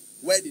instance,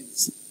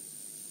 weddings.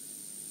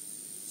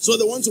 So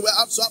they want to wear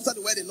up, so after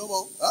the wedding, no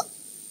more. Huh?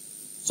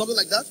 Something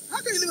like that. How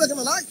can you live that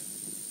kind of life?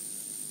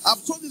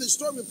 I've told you the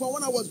story before.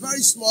 When I was very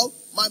small,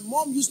 my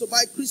mom used to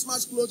buy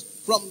Christmas clothes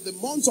from the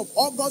months of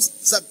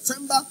August,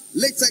 September,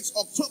 latex,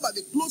 October.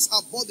 The clothes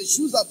are bought, the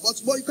shoes are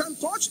bought, but you can't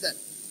touch them.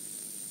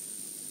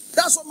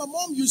 That's what my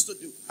mom used to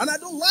do. And I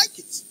don't like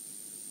it.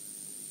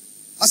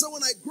 I said,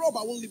 when I grow up,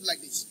 I won't live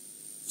like this.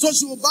 So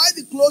she will buy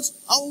the clothes,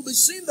 I will be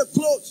seeing the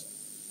clothes.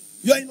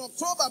 You're in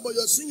October, but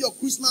you're seeing your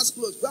Christmas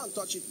clothes. Go and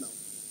touch it now.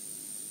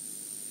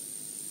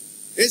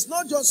 It's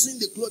not just seeing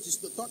the clothes, it's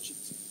to touch it.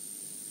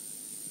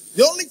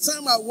 The only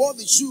time I wore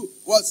the shoe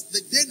was the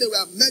day they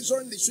were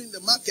measuring the shoe in the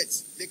market.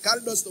 They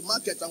carried us to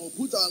market and we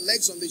put our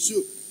legs on the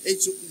shoe.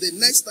 The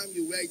next time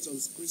you wear it on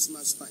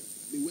Christmas time.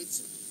 Be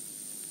waiting.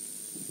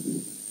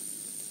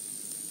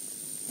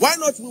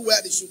 Why not we wear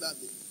the shoe that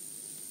day?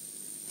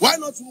 Why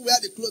not we wear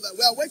the clothes?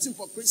 We are waiting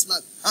for Christmas.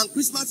 And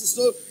Christmas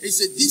is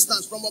a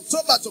distance. From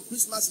October to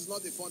Christmas is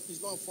not fun. It's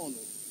not fun.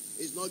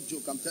 It's not a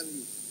joke, I'm telling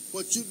you.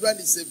 For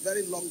children, it's a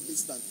very long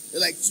distance. They're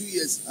like 2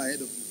 years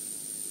ahead of you.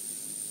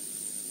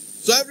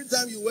 So every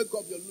time you wake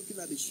up, you're looking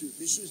at the shoe.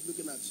 The shoe is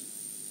looking at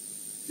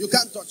you. You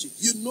can't touch it.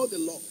 You know the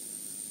law.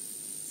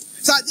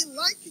 So I didn't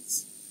like it.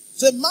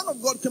 So a man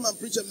of God came and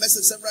preached a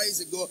message several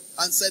years ago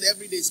and said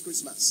every day is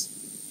Christmas.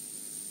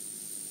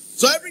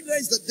 So every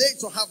day is the day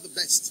to have the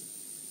best.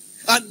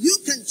 And you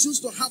can choose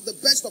to have the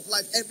best of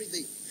life every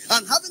day.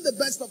 And having the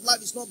best of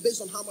life is not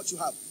based on how much you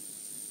have.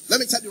 Let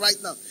me tell you right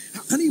now.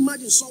 Can you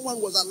imagine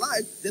someone was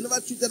alive, they never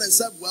treated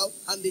themselves well,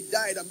 and they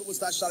died and people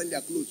start sharing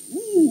their clothes?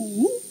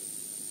 Ooh.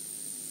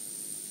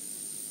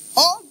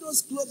 All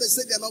those clothes they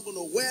say they're not going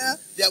to wear,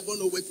 they are going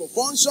to wait for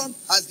function,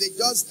 as they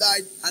just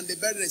died and they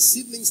buried, the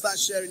siblings start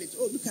sharing it.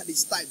 Oh, look at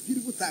this tie,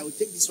 beautiful tie. I will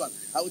take this one.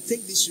 I will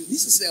take this shoe.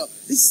 This is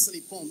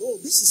Slip-on. Oh,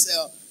 this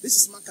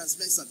is Mark and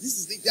Spencer.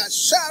 They are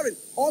sharing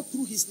all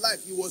through his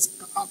life. He was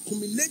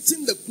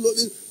accumulating the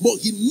clothing,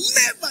 but he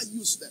never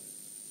used them.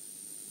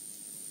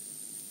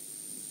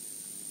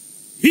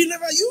 He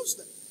never used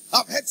them.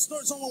 I've heard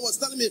stories. Someone was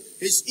telling me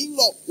his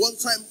in-law one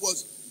time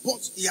was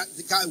bought.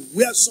 The guy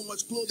wears so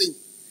much clothing.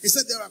 He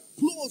said there are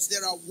clothes,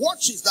 there are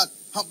watches that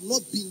have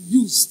not been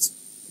used.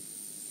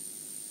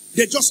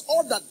 They just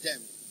ordered them.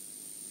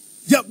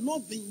 They have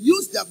not been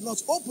used. They have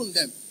not opened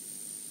them.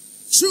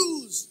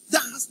 Shoes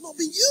that has not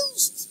been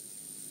used.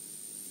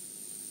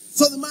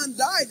 So the man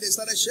died. They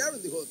started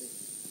sharing the whole thing.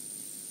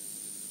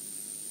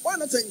 Why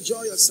not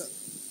enjoy yourself?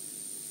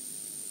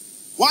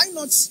 Why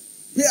not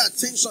pay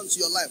attention to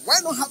your life? Why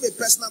not have a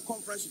personal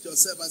conference with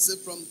yourself and say,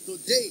 from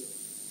today,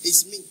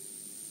 it's me.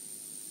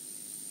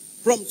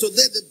 From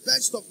today, the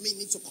best of me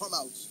needs to come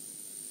out.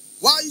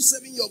 Why are you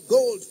saving your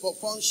gold for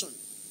function?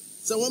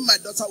 So when my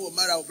daughter will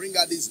marry, I'll bring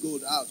her this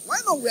gold out.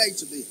 Why not wear it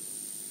today?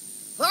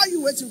 Why are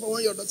you waiting for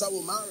when your daughter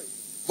will marry?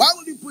 Why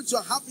will you put your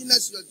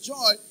happiness, your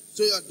joy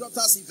to your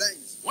daughter's event?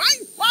 Why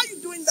are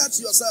you doing that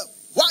to yourself?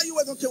 Why are you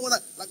waiting? Okay,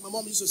 like my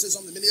mom used to say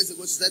something many years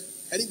ago. She said,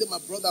 anything my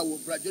brother will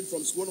graduate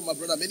from school, my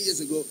brother many years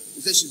ago,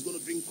 he said she's going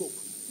to drink Coke.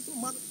 I said,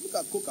 man, look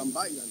at Coke and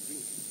buy it and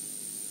drink.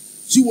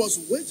 She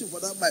was waiting for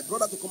that, my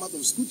brother to come out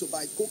of school to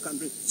buy Coke and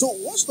drink. So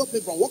what stopped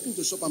me from walking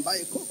to shop and buy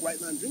a Coke right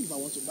now and drink if I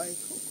want to buy a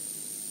Coke?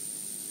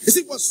 You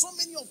see, for so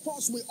many of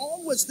us, we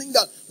always think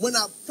that when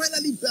I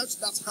finally build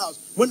that house,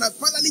 when I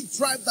finally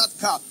drive that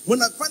car,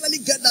 when I finally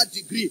get that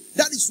degree,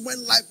 that is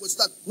when life will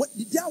start. When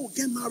the day I will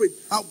get married,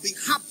 I'll be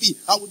happy.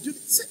 I will do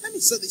this. Let me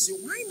say this here.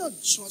 Why not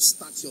just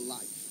start your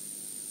life?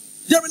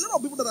 There are a lot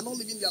of people that are not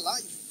living their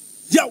life.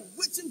 They are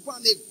waiting for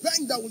an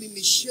event that will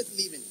initiate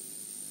living.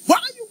 Why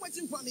are you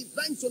waiting for an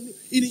event to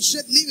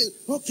initiate living?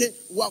 Okay,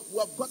 we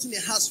have gotten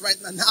a house right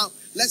now. Now,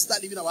 let's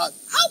start living our house.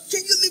 How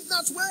can you live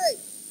that way?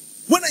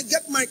 When I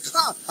get my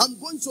car, I'm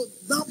going to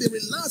now be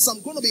relaxed.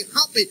 I'm going to be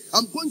happy.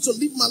 I'm going to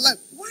live my life.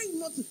 Why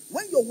not?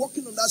 When you're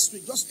walking on that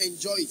street, just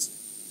enjoy it.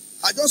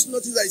 I just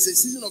noticed that it's a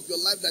season of your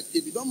life that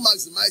if you don't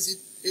maximize it,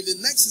 if the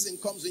next season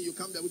comes in, you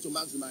can't be able to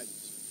maximize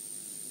it.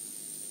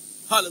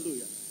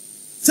 Hallelujah.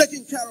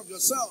 Taking care of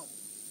yourself.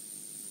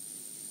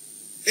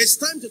 It's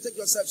time to take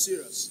yourself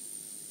serious.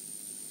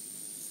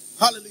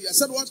 Hallelujah. I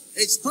said what?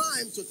 It's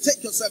time to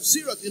take yourself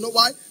serious. You know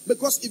why?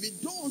 Because if you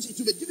don't, it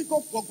will be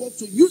difficult for God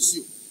to use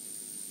you.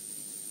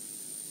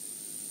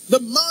 The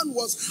man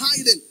was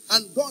hiding,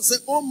 and God said,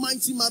 "Oh,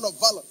 mighty man of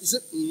valor." He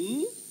said,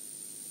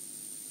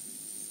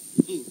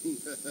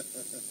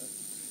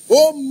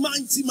 "Oh,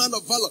 mighty man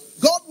of valor."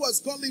 God was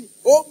calling,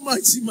 "Oh,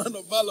 mighty man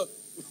of valor."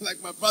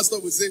 Like my pastor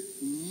would say,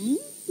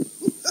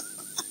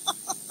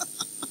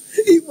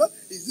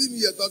 Is it me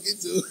you're talking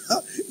to?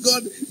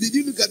 God, did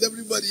you look at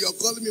everybody? You're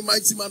calling me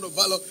mighty man of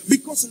valor.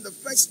 Because in the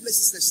first place,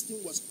 his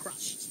esteem was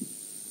crushed.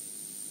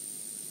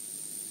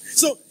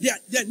 So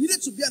there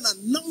needed to be an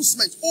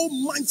announcement, "Oh,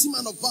 mighty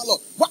man of valor."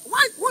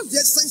 Why was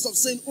there a sense of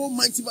saying, "Oh,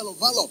 mighty man of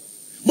valor"?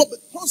 But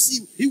because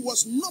he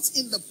was not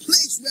in the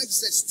place where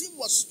his esteem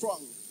was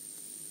strong.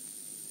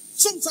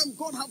 Sometimes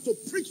God have to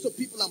preach to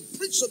people and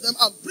preach to them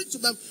and preach to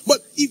them.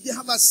 But if they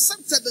have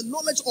accepted the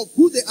knowledge of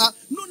who they are,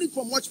 no need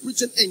for much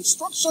preaching.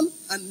 Instruction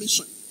and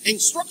mission.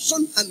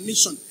 Instruction and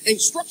mission.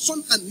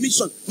 Instruction and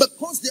mission.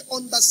 Because they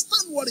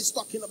understand what he's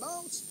talking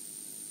about.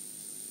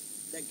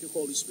 Thank you,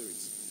 Holy Spirit.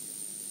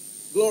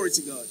 Glory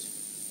to God.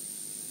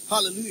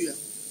 Hallelujah.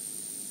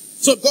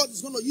 So God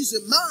is going to use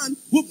a man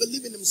who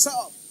believes in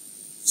himself.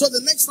 So the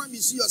next time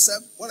you see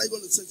yourself, what are you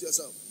going to say to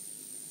yourself?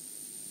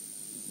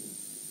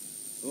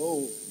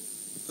 Oh.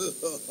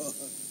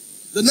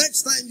 The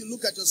next time you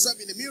look at yourself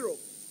in the mirror,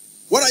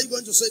 what are you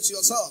going to say to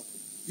yourself?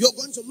 You're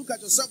going to look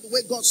at yourself the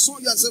way God saw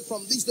you and say,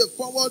 "From this day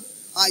forward,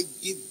 I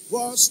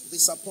divorce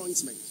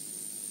disappointment.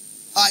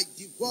 I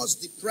divorce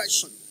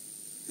depression."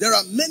 There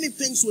are many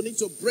things we need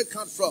to break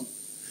out from.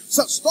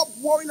 So stop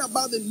worrying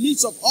about the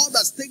needs of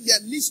others. Take their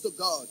needs to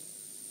God.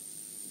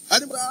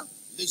 Anybody?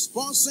 This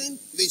person,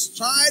 this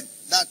child,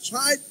 that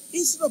child,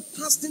 instead of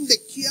casting the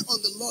care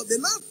on the Lord, they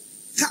now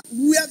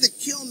wear the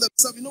care on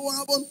themselves. You know what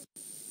happened?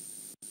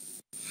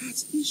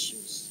 Heart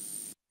issues.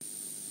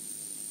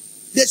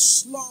 They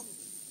slump.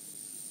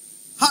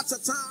 Heart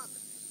attack.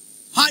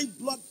 High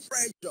blood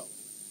pressure.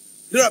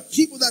 There are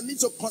people that need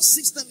to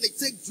consistently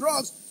take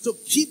drugs to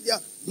keep their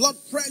blood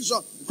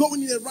pressure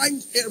going in the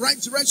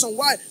right direction.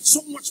 Why?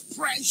 So much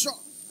pressure.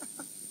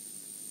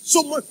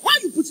 So much. Why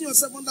are you putting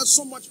yourself under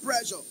so much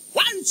pressure?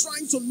 Why are you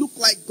trying to look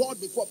like God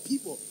before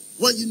people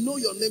when you know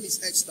your name is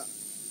Esther?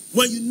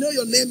 When you know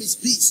your name is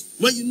Peace,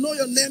 when you know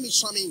your name is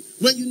Shamin,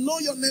 when you know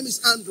your name is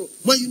Andrew,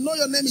 when you know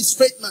your name is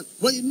Faithman,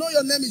 when you know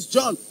your name is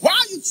John, why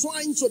are you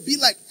trying to be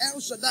like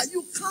El Shaddai?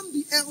 You can't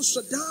be El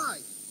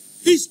Shaddai.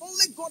 It's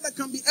only God that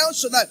can be El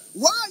Shaddai.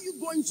 Why are you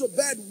going to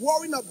bed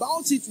worrying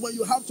about it when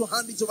you have to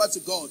hand it over to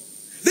God?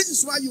 This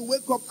is why you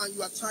wake up and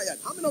you are tired.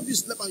 How many of you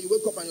slept and you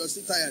wake up and you are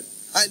still tired?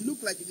 I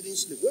look like you didn't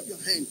sleep. Wave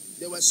your hand.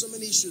 There were so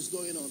many issues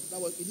going on.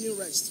 You didn't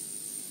rest.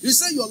 You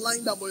say you're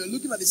lying down, but you're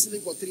looking at the ceiling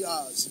for 3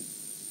 hours.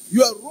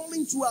 You are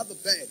rolling throughout the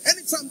bed.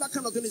 Anytime that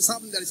kind of thing is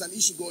happening, there is an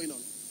issue going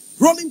on.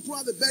 Rolling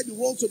throughout the bed, you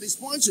roll to this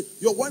point.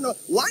 You're wondering,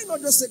 why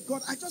not just say,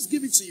 "God, I just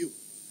give it to you"?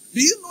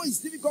 Do you know it's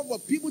difficult for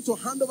people to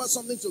hand over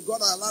something to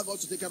God and allow God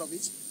to take care of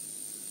it?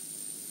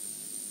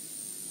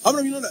 How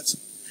many of you know that?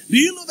 Do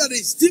you know that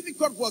it's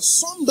difficult for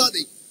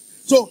somebody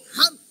to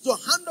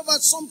hand over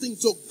something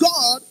to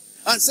God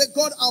and say,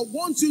 "God, I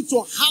want you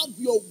to have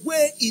your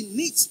way in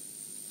it.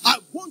 I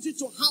want you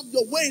to have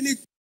your way in it."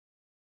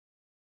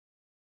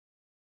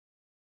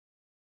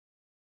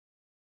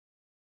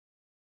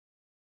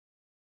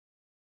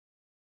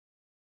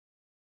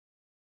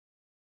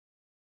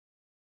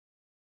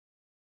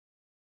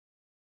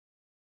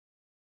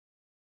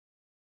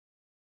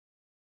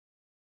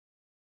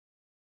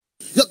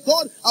 That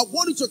God, I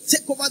want you to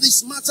take over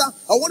this matter.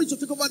 I want you to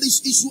take over this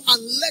issue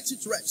and let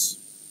it rest.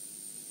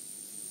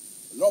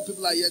 A lot of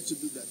people are yet to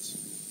do that.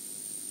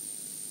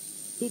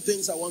 2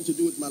 things I want to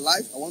do with my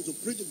life. I want to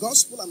preach the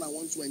gospel and I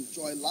want to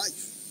enjoy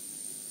life.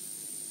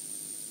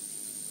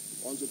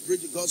 I want to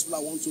preach the gospel. I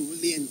want to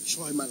really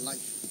enjoy my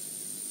life.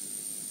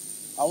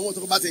 I want to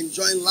talk about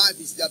enjoying life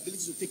is the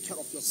ability to take care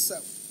of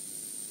yourself.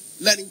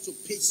 Learning to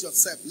pace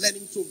yourself.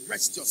 Learning to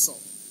rest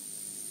yourself.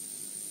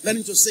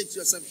 Learning to say to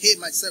yourself, "Hey,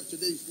 myself,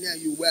 today is near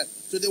you." Well,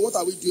 today, what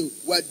are we doing?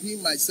 We're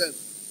doing myself.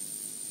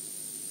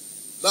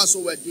 That's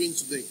what we're doing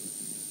today.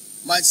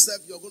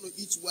 Myself, you're going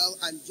to eat well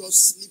and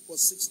just sleep for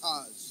 6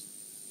 hours.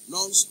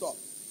 Non-stop.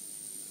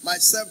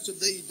 myself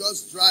today, you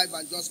just drive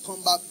and just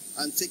come back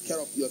and take care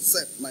of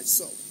yourself,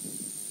 myself.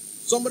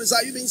 Somebody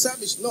says, are you being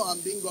selfish? No, I'm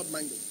being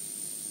God-minded.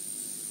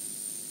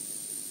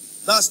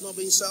 That's not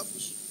being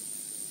selfish.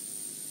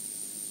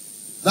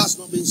 That's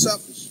not being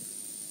selfish.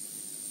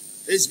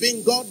 It's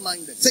being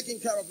God-minded, taking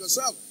care of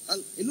yourself.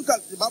 And you look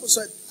at the Bible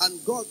said,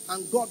 and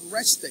God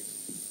rested.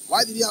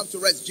 Why did he have to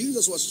rest?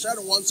 Jesus was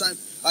sharing one time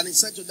and he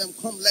said to them,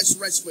 come, let's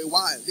rest for a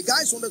while. The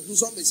guys wanted to do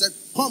something. He said,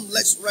 come,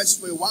 let's rest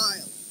for a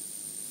while.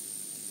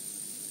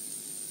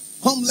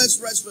 Come, let's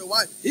rest for a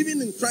while.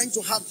 Even in trying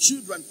to have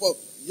children, for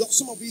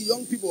some of you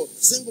young people,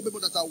 single people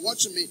that are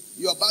watching me,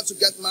 you're about to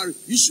get married.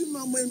 You should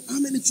know how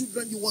many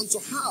children you want to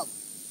have.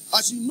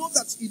 As you know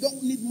that you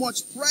don't need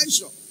much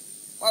pressure.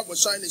 I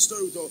was sharing a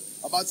story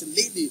about a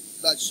lady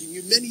that she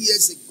knew many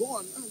years ago,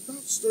 and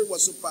that story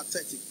was so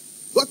pathetic.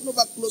 Gotten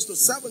over close to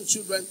 7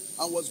 children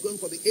and was going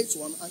for the 8th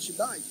one, and she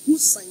died. Who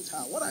sent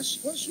her? What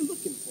is she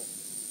looking for?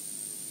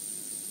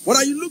 What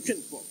are you looking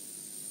for?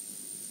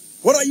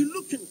 What are you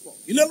looking for?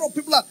 You know, a lot of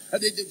people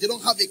they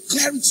don't have a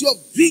clarity of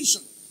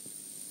vision.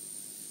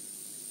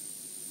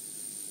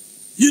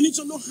 You need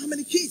to know how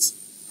many kids.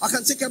 I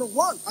can take care of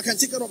 1. I can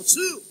take care of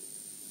 2.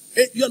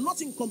 You're not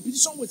in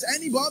competition with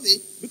anybody,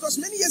 because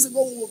many years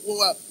ago when we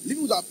were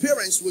living with our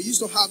parents, we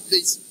used to have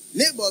these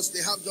neighbors,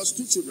 they have just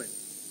 2 children.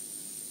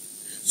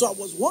 So I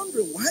was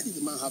wondering, why did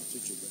the man have 2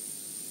 children?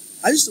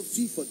 I used to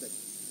feel for them.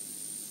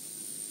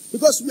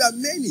 Because we are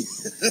many.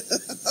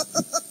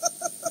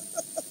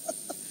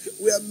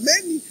 We are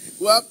many.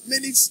 We have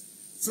many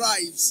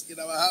tribes in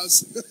our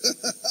house.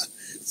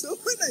 So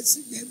when I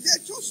see them,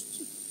 they're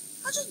just,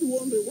 I just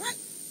wonder,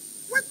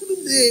 why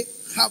couldn't they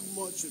have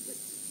more children?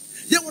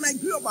 Then when I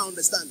grew up, I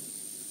understand.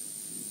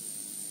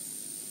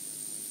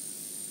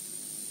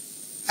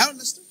 I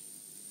understand.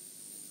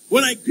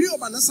 When I grew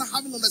up and I started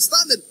having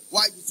understanding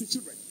why the 2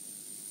 children.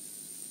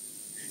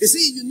 You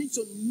see, you need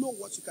to know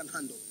what you can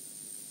handle.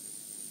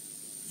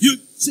 You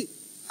see,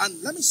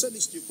 and let me say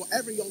this to you, for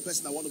every young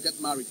person that want to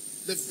get married,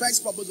 the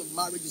first purpose of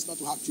marriage is not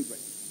to have children.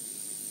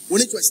 We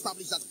need to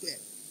establish that clear.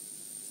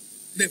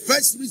 The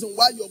first reason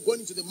why you're going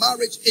into the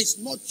marriage is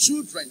not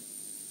children.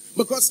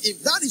 Because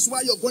if that is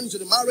why you're going into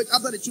the marriage,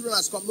 after the children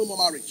has come, no more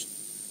marriage.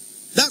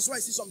 That's why I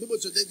see some people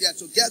today, they are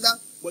together,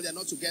 but they are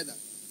not together.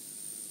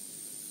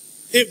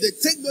 If they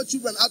take the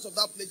children out of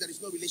that place, there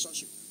is no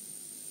relationship.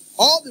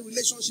 All the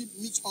relationship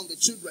meets on the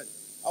children.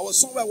 I was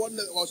somewhere one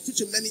day, I was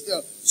teaching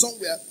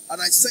somewhere,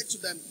 and I said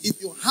to them, if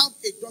you have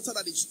a daughter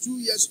that is 2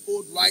 years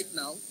old right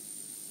now,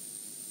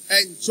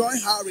 enjoy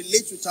her,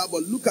 relate with her,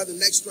 but look at the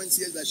next 20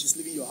 years that she's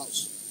leaving your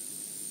house.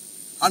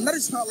 And that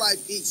is how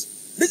life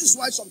is. This is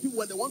why some people,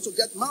 when they want to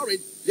get married,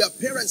 their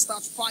parents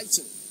start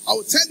fighting. I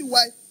will tell you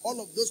why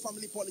all of those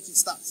family politics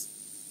starts.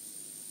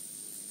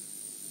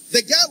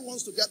 The girl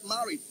wants to get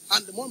married,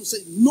 and the mom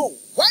says no.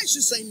 Why is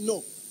she saying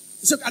no?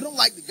 She said, I don't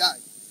like the guy.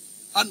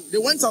 And she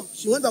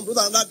went and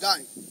brought another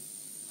guy.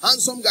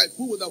 Handsome guy,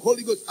 full with the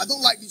Holy Ghost. I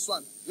don't like this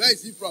one. Where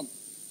is he from?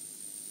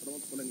 I don't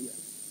want to go anywhere.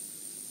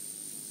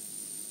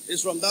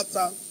 It's from that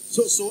town,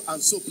 so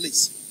and so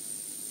place.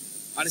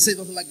 And he said,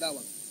 doesn't like that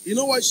one. You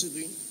know what she's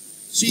doing?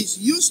 She's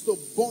used to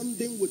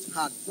bonding with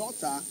her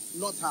daughter,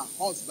 not her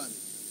husband.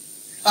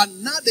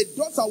 And now the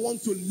daughter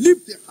wants to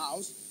leave the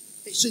house.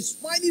 She's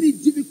finding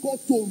it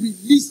difficult to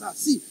release her.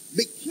 See,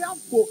 be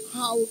careful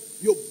how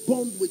you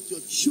bond with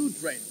your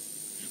children.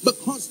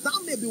 Because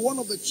that may be one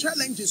of the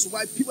challenges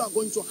why people are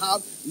going to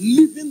have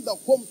leaving the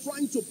home,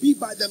 trying to be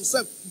by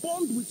themselves.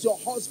 Bond with your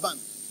husband.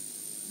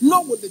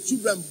 Not with the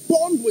children.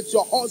 Bond with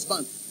your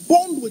husband.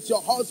 Bond with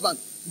your husband.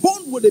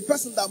 Bond with the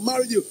person that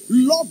married you.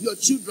 Love your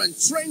children.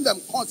 Train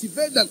them.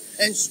 Cultivate them.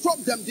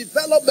 Instruct them.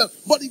 Develop them.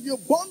 But if you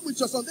bond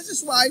with your son, this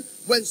is why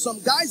when some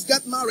guys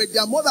get married,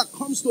 their mother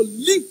comes to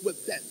live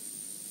with them.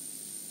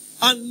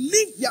 And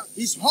leave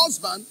his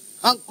husband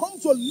and come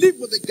to live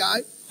with the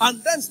guy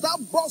and then start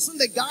bossing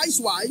the guy's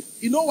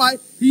wife. You know why?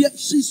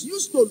 She's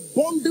used to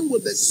bonding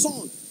with the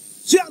son.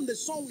 She and the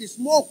son is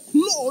more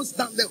close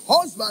than the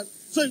husband.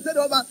 So you tell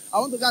the husband, I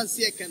want to go and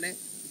see Ekene.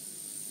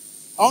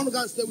 I want to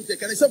go and stay with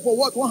Ekene. He said, for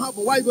what? What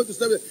happened? Why are you going to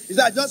stay with him? He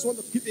said, I just want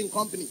to keep in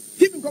company.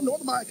 Keep in company.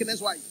 What about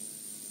Ekene's wife?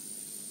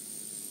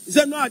 He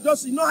said, no,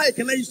 you know how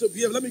Ekene used to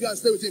behave. Let me go and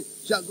stay with him.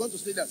 She has gone to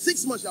stay there.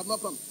 6 months, she has not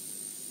come.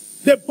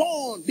 The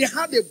bond, they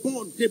had a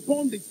bond. The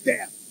bond is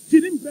there. She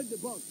didn't break the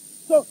bond.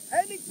 So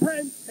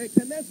anytime a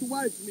Kene's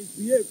wife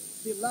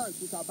misbehaves, she lands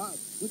with her bag.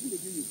 What should they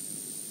give you?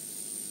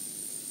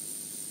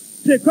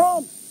 She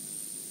comes.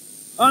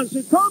 And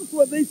she comes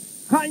with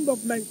this kind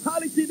of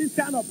mentality, this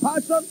kind of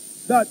passion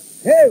that,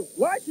 hey,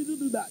 why should you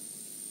do that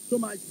to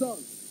my son?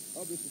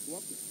 Oh, this is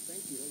working.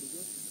 Thank you, Holy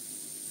Ghost.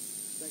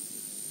 Thank you.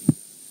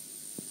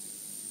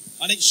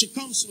 And then she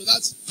comes with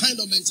that kind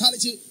of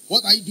mentality.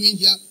 What are you doing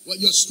here? Well,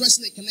 you're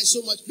stressing Ekene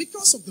so much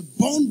because of the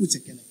bond with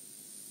Ekene.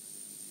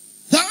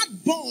 That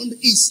bond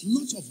is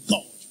not of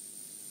God.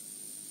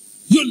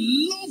 You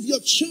love your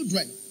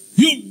children.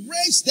 You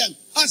raise them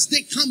as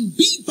they can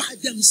be by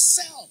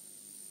themselves.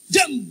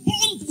 Then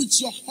bond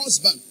with your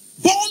husband.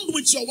 Bond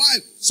with your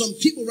wife. Some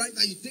people right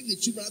now, you take the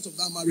children out of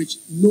that marriage.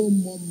 No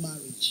more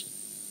marriage.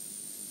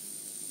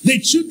 The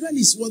children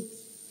is what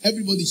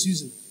everybody's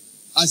using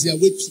as their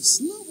weight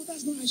piece. No, but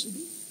that's not how it should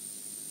be.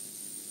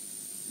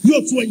 You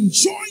have to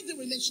enjoy the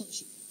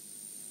relationship.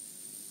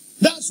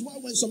 That's why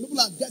when some people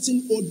are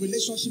getting old,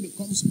 relationship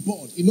becomes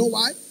bored. You know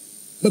why?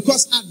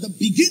 Because at the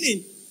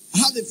beginning, I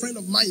had a friend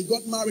of mine, he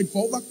got married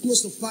for over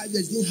close to 5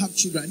 years, didn't have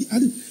children. I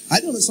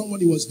don't understand what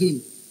he was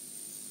doing.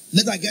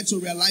 Later I get to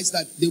realize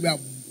that they were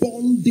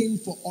bonding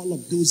for all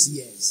of those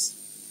years.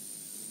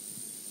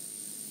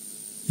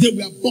 They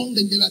were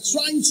bonding. They were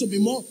trying to be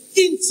more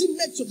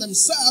intimate to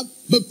themselves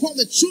before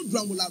the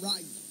children will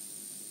arrive.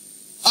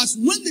 As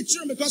when the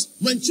children, because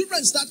when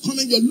children start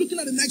coming, you're looking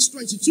at the next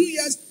 22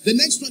 years, the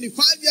next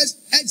 25 years,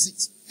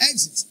 exit.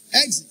 Exit.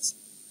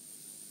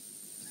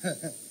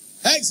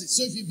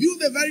 So if you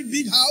build a very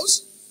big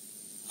house,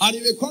 and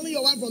if you're calling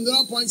your wife from the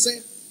other point, say,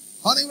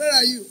 honey, where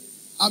are you?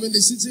 I'm in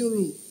the sitting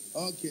room.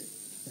 Okay.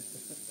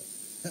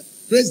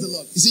 Praise the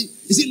Lord. You see,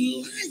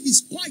 life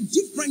is quite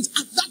different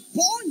at that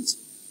point.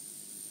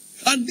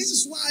 And this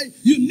is why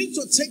you need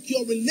to take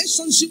your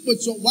relationship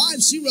with your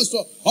wife serious.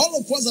 For all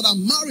of us that are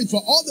married,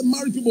 for all the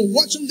married people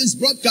watching this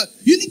broadcast,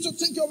 you need to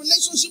take your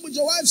relationship with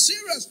your wife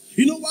serious.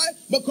 You know why?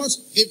 Because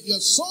if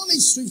your son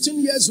is 15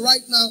 years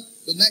right now,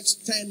 the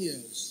next 10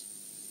 years.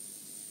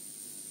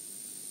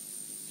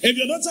 If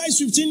your daughter is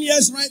 15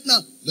 years right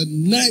now, the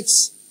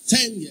next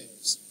 10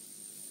 years.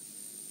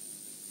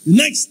 The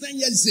next 10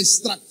 years is a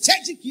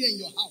strategic year in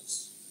your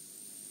house.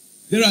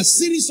 There are a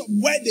series of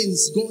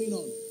weddings going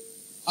on.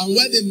 And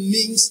wedding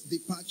means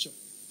departure.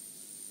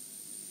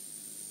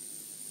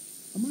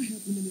 Am I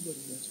helping anybody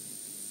here?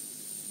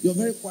 You're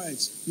very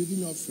quiet. You give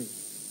me offering.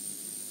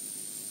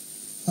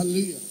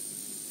 Hallelujah.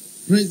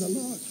 Praise the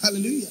Lord.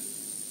 Hallelujah.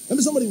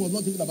 Maybe somebody was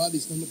not thinking about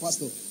this. No,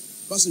 Pastor.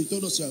 Pastor, you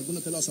told us you are going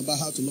to tell us about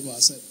how to love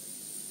ourselves.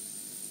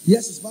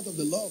 Yes, it's part of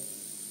the love.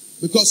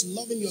 Because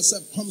loving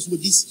yourself comes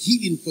with this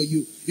healing for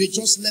you. You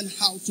just learn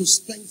how to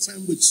spend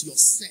time with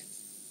yourself.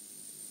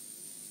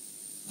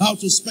 How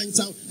to spend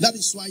time. That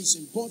is why it's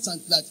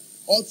important that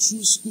all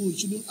through school, you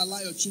shouldn't allow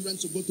your children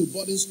to go to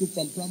boarding school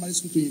from primary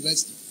school to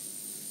university.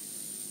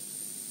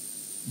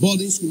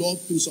 Boarding school all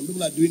through. Some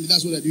people are doing it.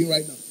 That's what they're doing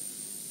right now.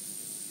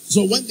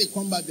 So when they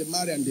come back, they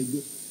marry and they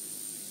go.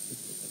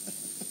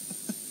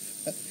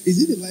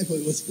 Is it the life of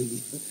a Muslim?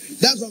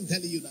 That's what I'm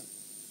telling you now.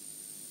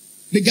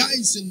 The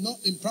guys in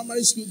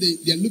primary school,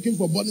 they're looking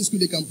for boarding school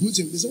they can put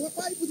him. They say, why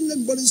are you putting them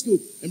in boarding school?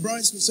 In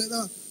primary school, say,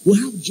 no,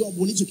 we have job.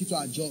 We need to keep to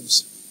our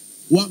jobs.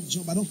 We have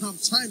job. I don't have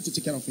time to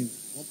take care of him.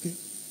 Okay.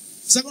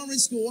 Secondary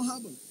school, what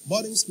happened?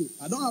 Boarding school.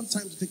 I don't have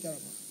time to take care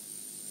of him.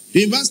 The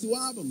university,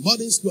 what happened?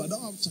 Boarding school. I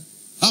don't have time.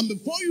 And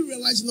before you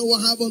realize,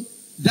 what happened?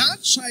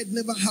 That child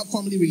never had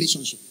family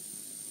relationship.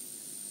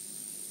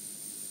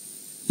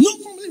 No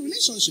family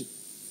relationship.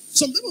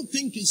 Some people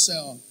think it's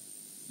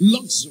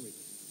luxury.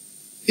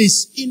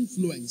 It's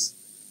influence.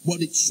 But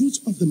the truth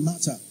of the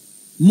matter,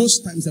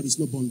 most times there is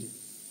no bonding.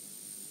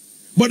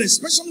 But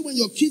especially when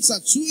your kids are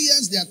 2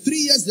 years, they are 3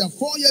 years, they are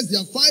 4 years, they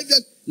are 5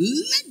 years,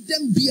 let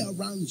them be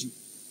around you.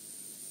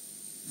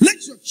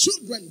 Let your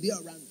children be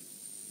around you.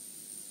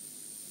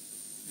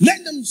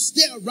 Let them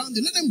stay around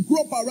you. Let them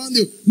grow up around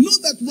you. Know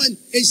that when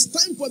it's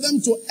time for them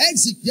to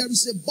exit, there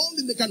is a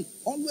bonding. They can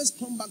always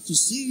come back to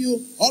see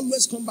you,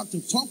 always come back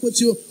to talk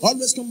with you,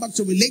 always come back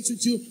to relate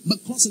with you,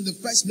 because in the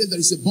first place there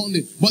is a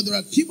bonding. But there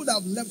are people that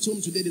have left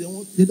home today, they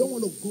don't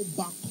want to go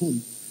back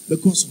home,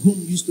 because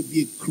home used to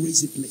be a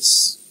crazy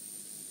place.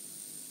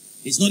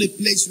 It's not a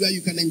place where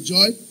you can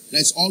enjoy.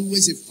 There's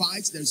always a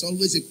fight. There's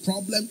always a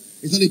problem.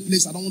 It's not a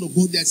place I don't want to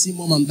go there, see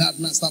mom and dad,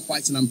 and start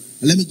fighting them.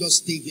 And let me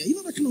just stay here. You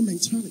know that kind of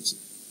mentality.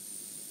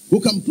 We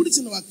can put it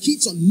in our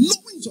kids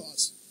unknowing to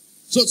us.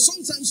 So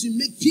sometimes you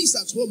make peace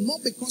at home,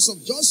 not because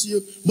of just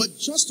you, but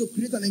just to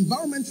create an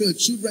environment for your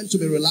children to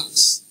be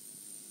relaxed.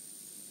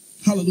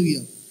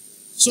 Hallelujah.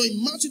 So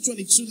in Matthew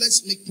 22,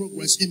 let's make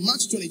progress. In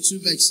Matthew 22,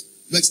 verse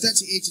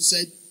 38, he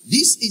said,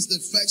 this is the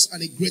first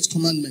and a great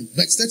commandment.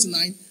 Verse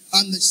 39,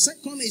 and the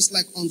second is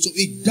like unto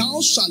it,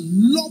 thou shalt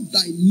love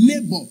thy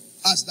neighbor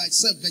as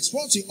thyself. Verse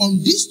 40,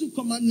 on these two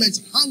commandments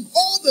hang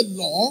all the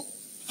law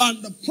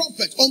and the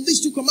prophet. On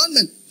these two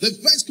commandments. The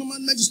first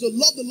commandment is to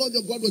love the Lord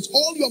your God with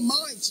all your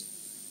might,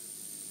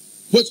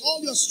 with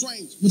all your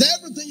strength, with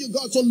everything you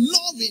got, to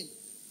love him.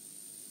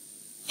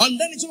 And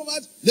then it's all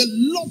about the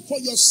love for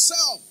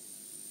yourself.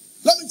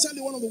 Let me tell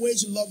you one of the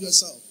ways you love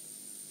yourself.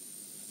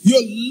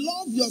 You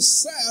love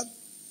yourself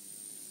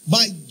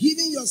by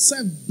giving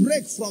yourself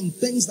break from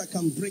things that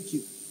can break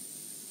you.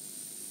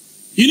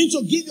 You need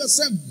to give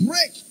yourself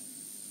break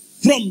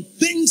from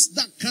things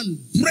that can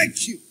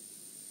break you.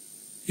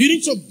 You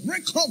need to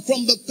break up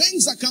from the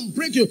things that can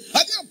break you.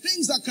 Are there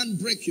things that can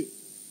break you?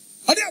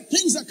 Are there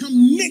things that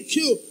can make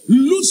you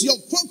lose your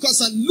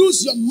focus and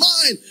lose your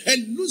mind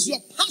and lose your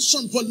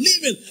passion for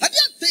living? Are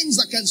there things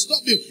that can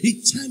stop you?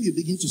 Each time you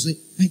begin to say,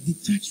 I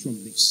detach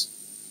from this.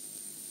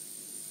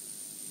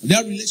 Are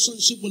there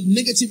relationship with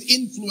negative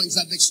influence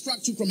that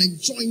distract you from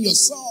enjoying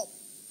yourself?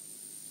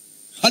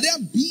 Are there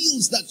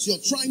bills that you're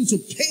trying to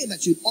pay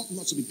that you ought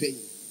not to be paying?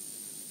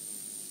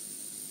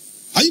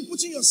 Are you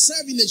putting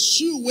yourself in a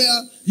shoe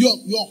where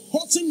you're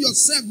hurting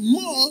yourself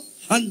more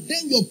and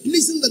then you're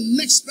pleasing the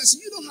next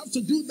person? You don't have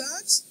to do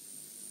that.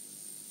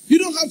 You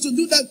don't have to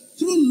do that.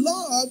 True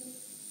love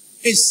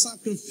is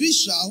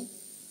sacrificial,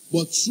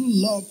 but true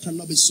love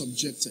cannot be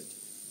subjected.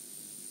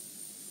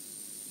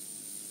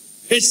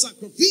 It's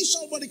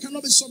sacrificial, but it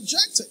cannot be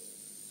subjected.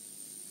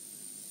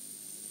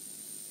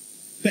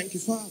 Thank you,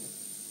 Father.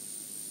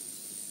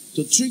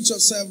 To treat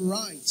yourself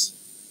right,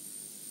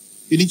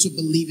 you need to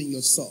believe in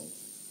yourself.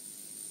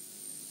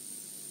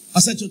 I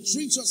said to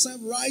treat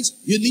yourself right,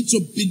 you need to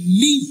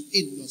believe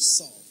in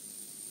yourself.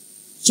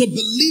 To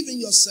believe in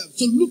yourself,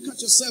 to look at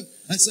yourself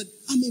and say,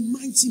 I'm a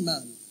mighty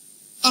man.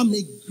 I'm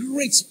a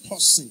great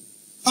person.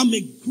 I'm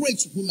a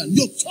great woman.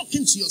 You're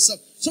talking to yourself.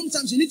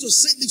 Sometimes you need to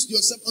say this to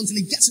yourself until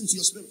it gets into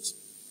your spirit.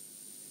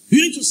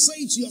 You need to say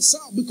it to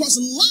yourself because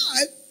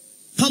life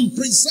can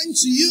present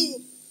to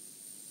you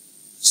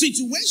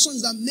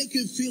situations that make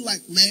you feel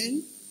like,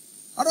 man,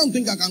 I don't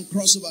think I can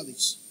cross over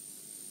this.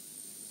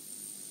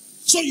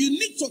 So you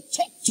need to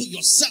talk to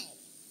yourself.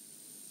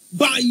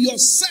 By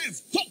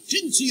yourself,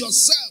 talking to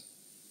yourself.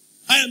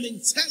 I am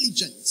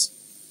intelligent.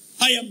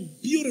 I am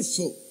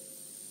beautiful.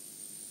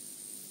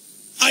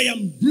 I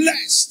am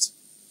blessed.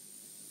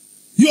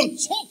 You're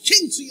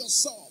talking to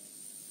yourself.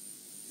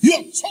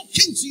 You're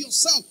talking to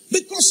yourself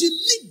because you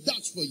need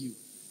that for you.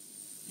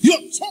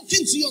 You're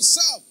talking to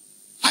yourself.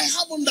 I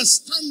have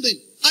understanding.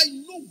 I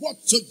know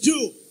what to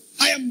do.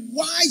 I am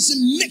wise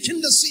in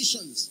making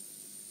decisions.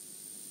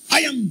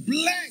 I am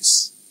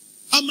blessed.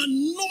 I'm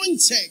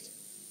anointed.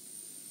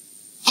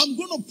 I'm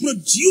going to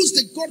produce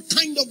the God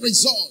kind of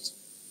result.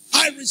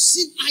 I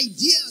receive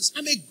ideas.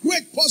 I'm a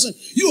great person.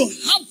 You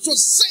have to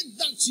say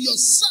that to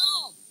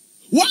yourself.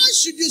 Why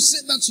should you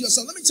say that to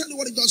yourself? Let me tell you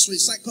what it does for you.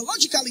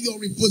 Psychologically, you're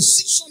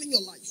repositioning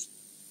your life.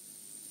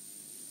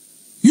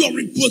 You're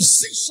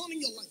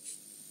repositioning your life.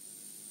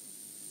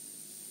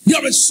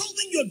 There is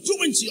something you're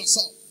doing to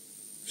yourself.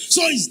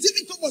 So it's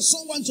difficult for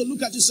someone to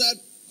look at you and say,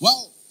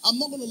 well, I'm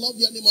not going to love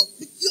you anymore.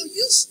 But you're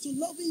used to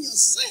loving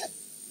yourself.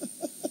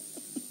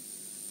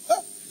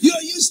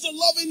 You're used to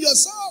loving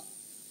yourself.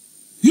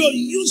 You're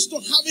used to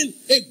having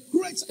a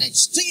great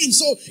esteem.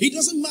 So it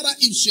doesn't matter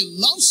if she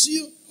loves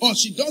you or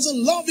she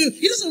doesn't love you.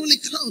 It doesn't really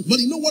count. But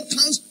you know what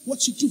counts?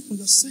 What you do for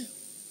yourself.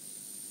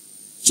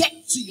 Talk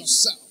to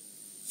yourself.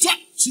 Talk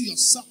to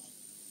yourself.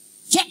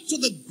 Talk to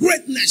the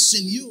greatness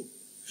in you.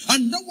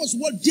 And that was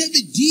what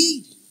David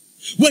did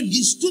when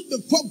he stood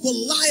before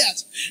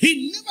Goliath.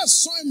 He never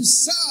saw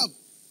himself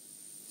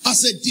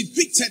as a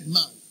defeated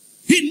man.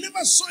 He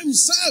never saw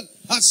himself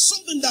as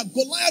something that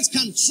Goliath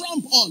can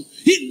trump on.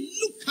 He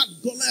looked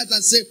at Goliath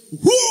and said,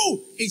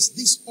 who is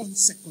this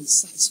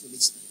uncircumcised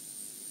Philistine?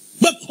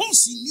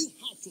 Because he knew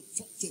how to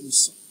talk to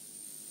himself.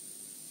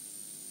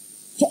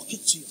 Talk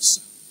it to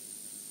yourself.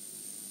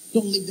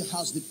 Don't leave the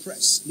house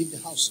depressed. Leave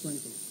the house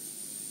strengthened.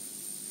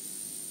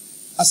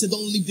 I said,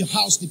 don't leave the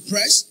house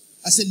depressed.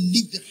 I said,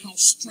 leave the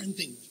house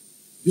strengthened.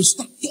 You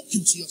start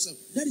talking to yourself.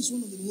 That is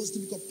one of the most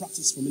difficult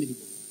practices for many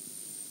people.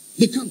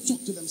 They can't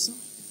talk to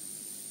themselves.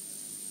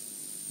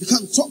 They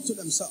can't talk to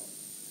themselves.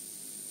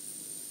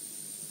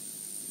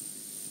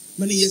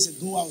 Many years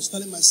ago, I was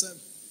telling myself,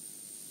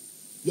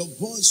 your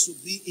voice will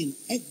be in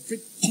every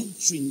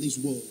country in this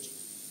world.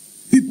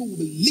 People will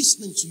be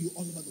listening to you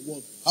all over the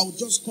world. I will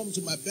just come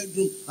to my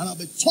bedroom and I'll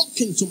be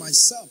talking to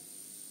myself,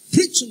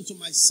 preaching to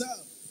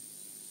myself,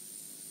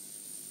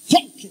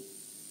 talking.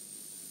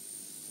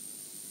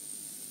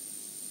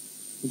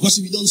 Because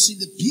if you don't see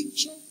the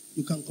picture,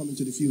 you can't come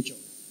into the future.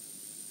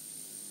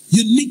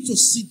 You need to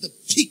see the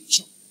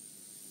picture.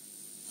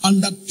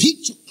 And that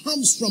picture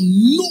comes from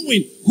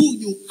knowing who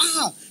you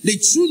are. The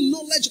true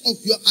knowledge of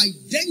your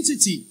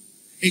identity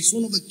is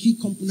one of the key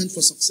components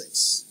for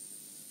success.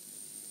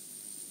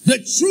 The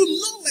true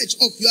knowledge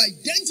of your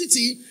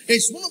identity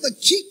is one of the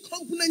key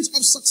components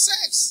of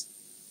success.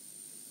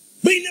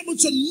 Being able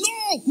to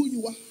know who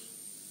you are.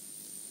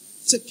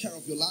 Take care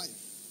of your life.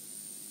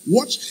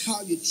 Watch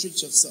how you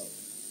treat yourself.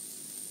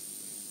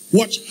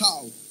 Watch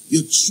how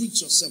you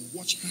treat yourself.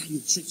 Watch how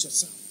you treat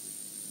yourself.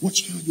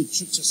 Watch how you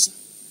treat yourself.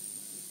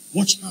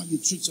 Watch how you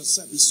treat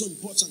yourself. It's so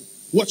important.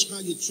 Watch how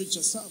you treat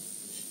yourself.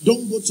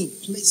 Don't go to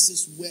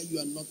places where you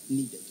are not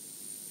needed.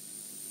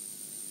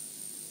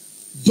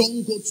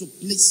 Don't go to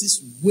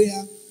places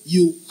where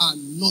you are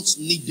not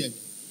needed.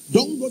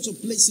 Don't go to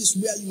places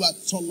where you are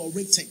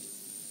tolerated.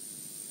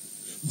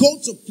 Go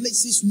to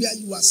places where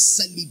you are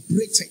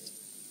celebrated.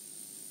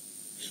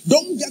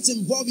 Don't get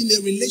involved in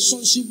a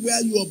relationship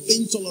where you are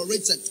being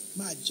tolerated.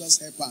 Might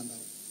just help her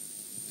now.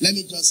 Let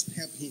me just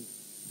help him.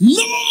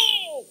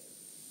 No!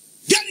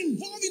 Get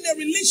involved in a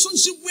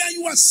relationship where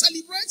you are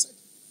celebrated.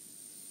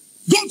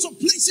 Go to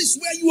places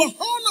where you are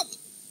honored.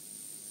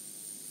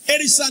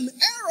 It is an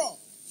error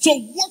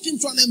to walk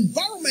into an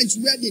environment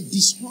where they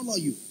dishonor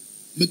you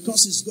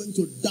because it's going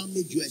to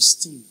damage your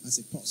esteem as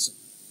a person.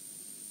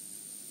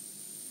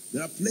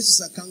 There are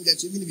places I can't get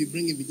to, even if you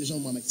bring invitation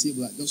on my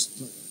table, I just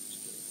turn.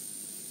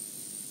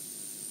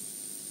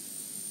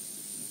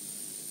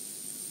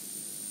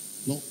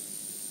 No.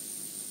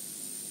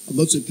 I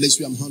go to a place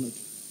where I'm honored.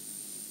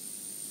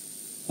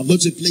 I go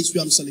to a place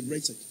where I'm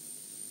celebrated.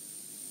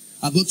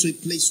 I go to a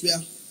place where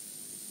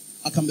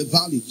I can be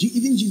valued.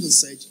 Even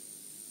Jesus said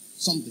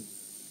something.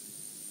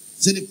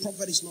 He said a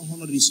prophet is not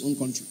honored in his own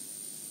country.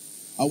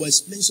 I will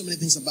explain so many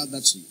things about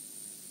that to you.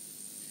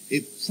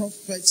 A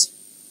prophet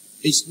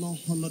is not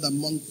honored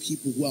among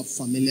people who are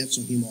familiar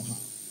to him or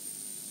her.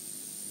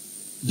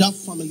 That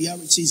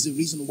familiarity is the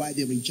reason why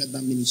they reject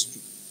that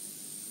ministry.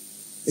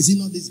 Is it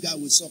not this guy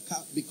we saw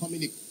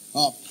becoming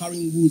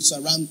carrying woods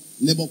around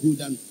neighborhood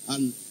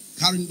and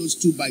carrying those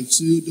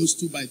 2x2, those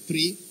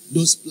 2x3,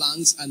 those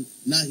planks, and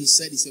now he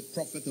said he's a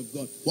prophet of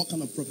God. What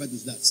kind of prophet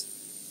is that?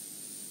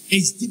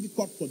 It's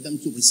difficult for them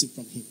to receive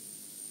from him.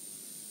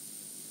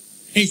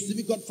 It's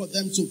difficult for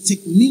them to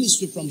take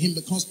ministry from him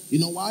because, you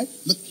know why?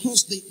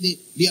 Because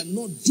they are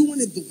not doing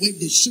it the way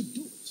they should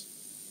do it.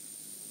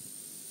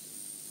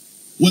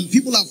 When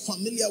people are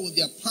familiar with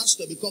their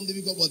pastor, it becomes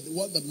difficult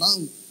what the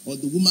man or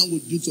the woman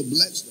would do to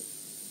bless them.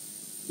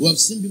 We have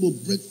seen people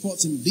break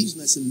forth in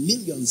business in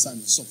millions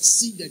and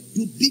succeed and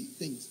do big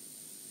things.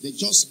 They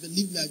just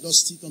believe me. I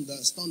just sit on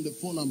the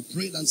phone and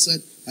prayed and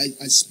said,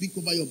 I speak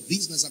over your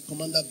business. I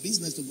command that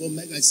business to go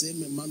mega. I say,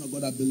 man of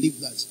God, I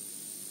believe that.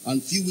 And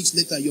a few weeks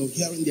later, you're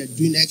hearing they're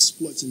doing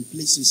exploits in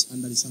places,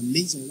 and that is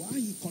amazing. Why are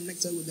you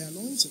connected with the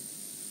anointing?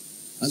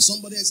 And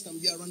somebody else can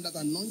be around that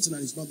anointing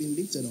and it's not being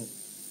lifted up.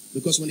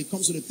 Because when it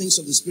comes to the things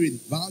of the Spirit,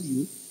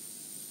 value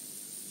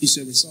is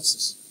your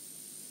resources.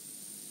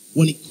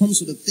 When it comes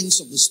to the things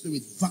of the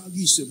Spirit,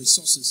 value is your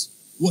resources.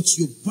 What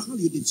you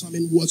value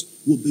determines what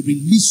will be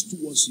released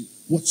towards you.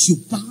 What you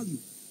value.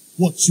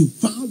 What you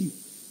value.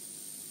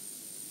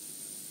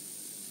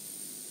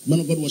 Man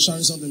of God was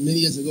sharing something many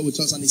years ago with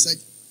us, and he said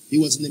he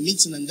was in a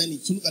meeting, and then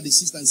he looked at the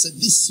sister and said,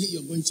 "This year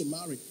you're going to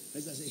marry." I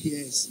said,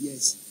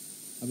 "Yes.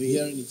 I've been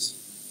hearing it."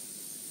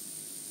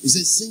 He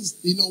said, "Since,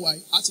 you know why?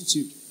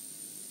 Attitude.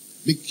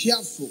 Be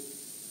careful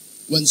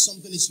when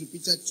something is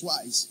repeated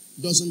twice,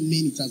 doesn't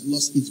mean it has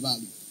lost its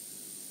value.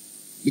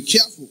 Be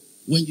careful.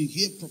 When you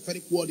hear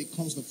prophetic word, it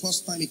comes the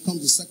first time, it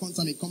comes the second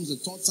time, it comes the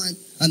third time,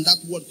 and that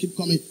word keep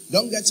coming.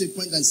 Don't get to a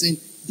point and saying,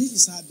 this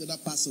is how the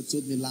other pastor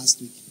told me last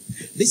week.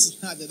 This is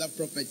how the other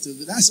prophet told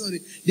me. That's what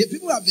the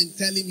people have been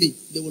telling me.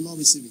 They will not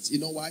receive it. You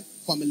know why?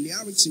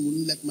 Familiarity will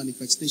not let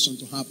manifestation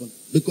to happen.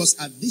 Because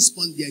at this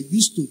point, they are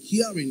used to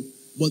hearing,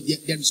 but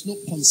there is no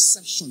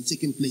conception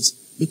taking place.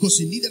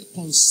 Because you needed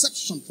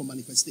conception for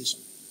manifestation.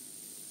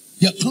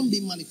 There can't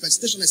be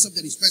manifestation except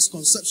there is first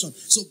conception.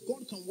 So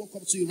God can walk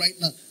up to you right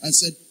now and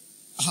say,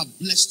 I have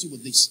blessed you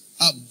with this.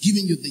 I have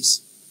given you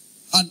this.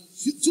 And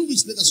 2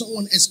 weeks later,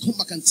 someone else come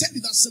back and tell you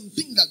that same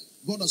thing that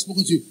God has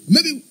spoken to you.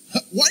 Maybe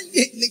 1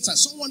 year later,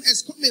 someone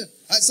else come in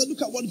and say,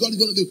 look at what God is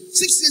going to do.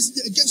 6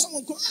 years again,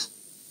 someone come,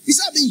 he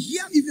said, I've been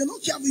hearing. If you're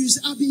not careful, you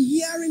say, I've been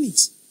hearing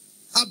it.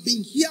 I've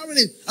been hearing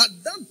it. At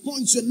that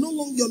point, you're no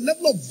longer, your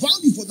level of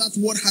value for that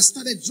word has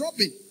started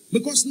dropping.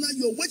 Because now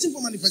you're waiting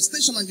for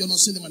manifestation and you're not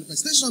seeing the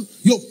manifestation.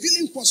 You're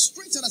feeling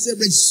frustrated as a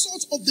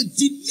result of the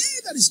delay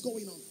that is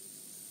going on.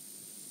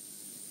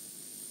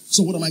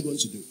 So what am I going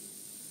to do?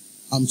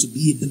 I'm to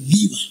be a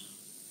believer.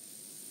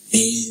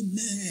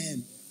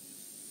 Amen.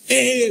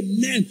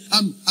 Amen.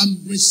 I'm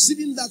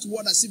receiving that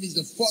word as if it's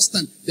the first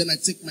time. Then I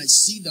take my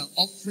seed and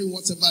offering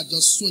whatever I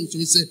just sow into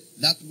it. Say,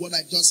 that word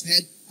I just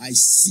heard, I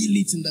seal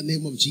it in the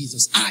name of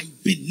Jesus. I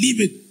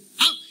believe it.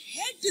 I've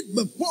heard it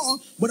before,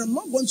 but I'm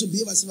not going to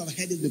behave as if I've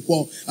heard it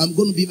before. I'm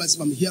going to behave as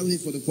if I'm hearing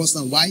it for the first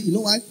time. Why? You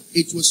know why?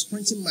 It will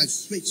strengthen my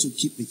faith to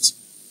keep it.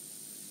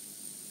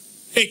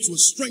 It will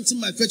strengthen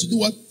my faith to do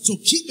what? To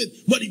keep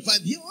it. But if I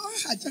hear,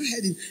 I just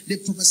heard it. They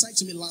prophesied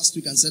to me last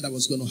week and said I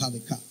was going to have a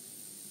car.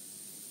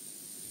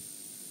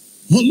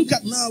 Well, look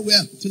at now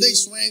where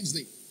today's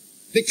Wednesday.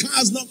 The car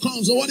has not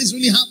come. So what is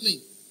really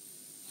happening?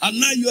 And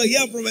now you are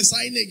here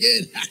prophesying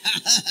again.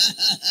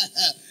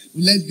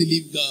 Let's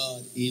believe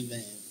God.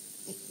 Amen.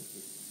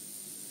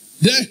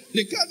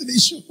 The car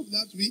didn't show up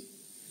that week.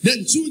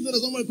 Then 2 weeks later,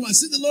 someone come and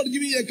say, the Lord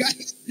giving you a car.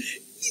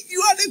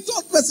 You are the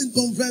third person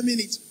confirming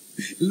it.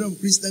 A lot of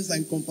Christians are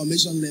in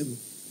confirmation level.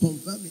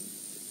 Confirming.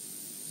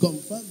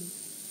 Confirming.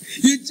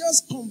 You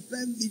just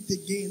confirmed it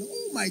again.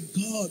 Oh my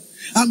God.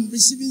 I'm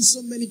receiving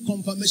so many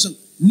confirmation.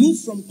 Move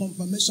from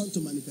confirmation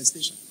to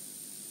manifestation.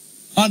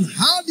 And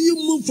how do you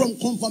move from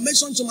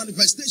confirmation to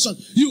manifestation?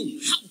 You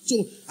have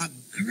to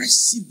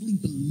aggressively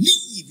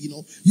believe,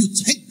 You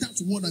take that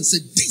word and say,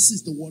 this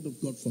is the word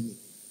of God for me.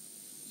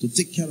 To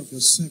take care of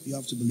yourself, you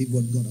have to believe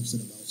what God has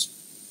said about you.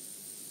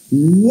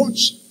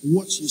 Watch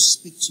what you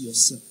speak to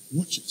yourself.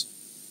 Watch it.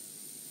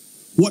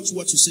 Watch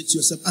what you say to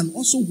yourself. And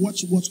also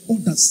watch what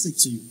others say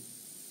to you.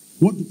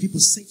 What do people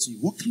say to you?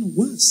 What kind of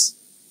words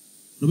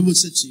do people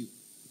say to you?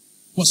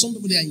 For some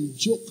people, they are in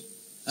joke.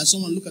 And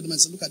someone look at them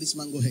and say, look at this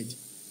mango head.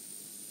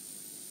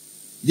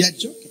 They are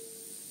joking.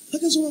 How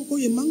can someone call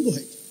you a mango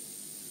head?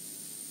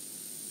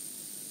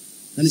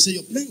 And they say,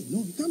 you're playing.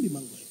 No, you can't be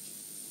mango head.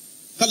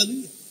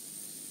 Hallelujah.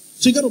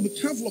 So you got to be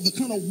careful of the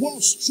kind of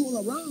words thrown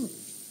around.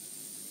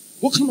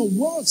 What kind of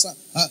words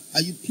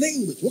are you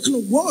playing with? What kind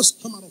of words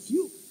come out of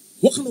you?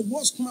 What kind of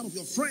words come out of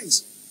your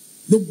friends?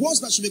 The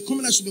words that should be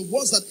coming out should be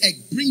words that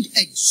bring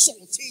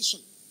exaltation,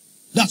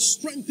 that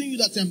strengthen you,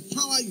 that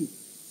empower you.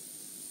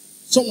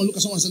 Someone look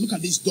at someone and say, look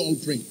at this dull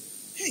brain.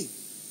 Hey,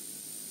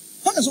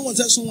 how can someone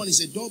tell someone is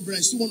a dull brain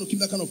and still want to keep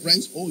that kind of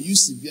brains? Oh, you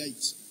severe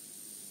it.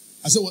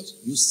 I said what?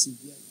 You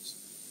severe it.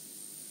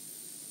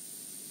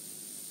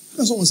 How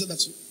can someone say that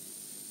to you?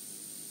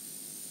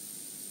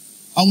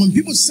 And when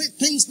people say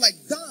things like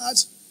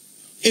that,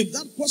 if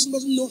that person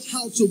doesn't know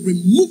how to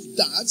remove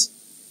that,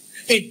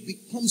 it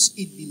becomes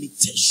a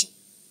limitation.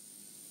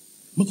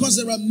 Because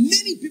there are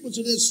many people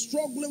today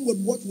struggling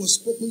with what was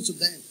spoken to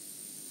them.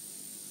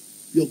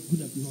 You're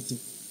good at nothing.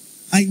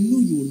 I know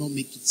you will not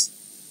make it.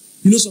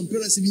 You know, some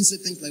parents even say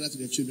things like that to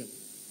their children.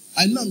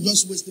 I know I'm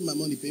just wasting my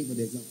money paying for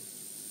the exam.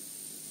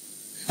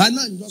 I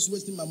know I'm just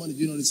wasting my money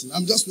doing all this.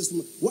 I'm just wasting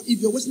my money. What, if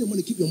you're wasting your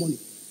money, keep your money.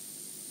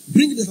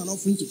 Bring it as an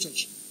offering to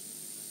church.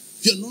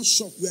 If you're not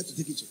sure where to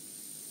take it to.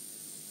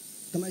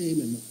 Can I hear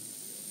amen now?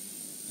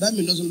 That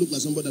man doesn't look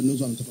like somebody that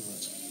knows what I'm talking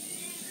about.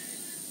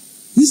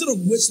 Instead of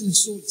wasting it,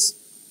 sow it.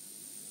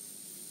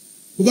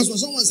 Because when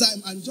someone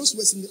says, I'm just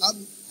wasting it,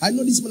 I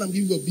know this man I'm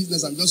giving you a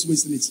business, I'm just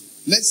wasting it.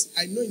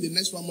 I know in the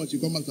next 1 month you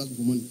come back to ask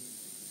for money.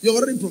 You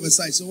already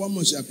prophesied, so 1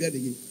 month you appeared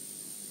again.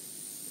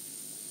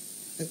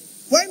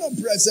 Why not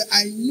pray and say,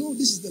 I know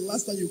this is the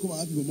last time you come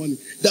and ask for money,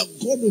 that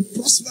God will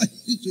prosper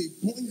you to a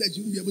point that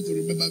you won't be able to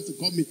remember to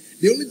call me.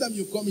 The only time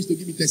you come is to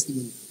give me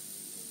testimony.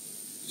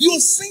 You're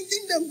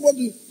sending them for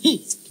the,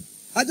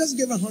 I just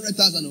gave her 100,000.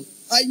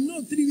 I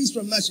know 3 weeks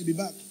from now she'll be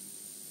back.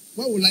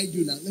 What will I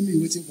do now? Let me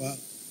be waiting for her.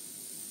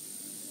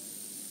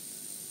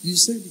 You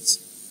said it.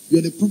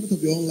 You're the prophet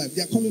of your own life.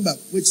 They are coming back.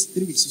 Wait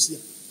 3 weeks, you see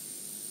her.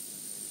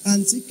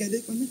 And say, I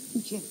didn't know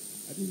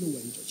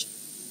we're in church.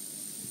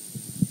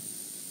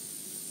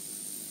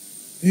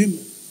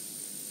 Amen.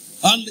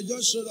 And the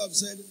judge showed up,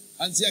 said,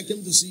 and say, I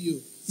came to see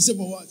you. He said,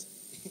 for what?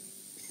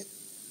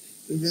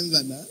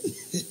 Remember that?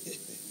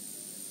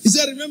 He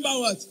said, remember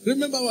what?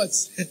 Remember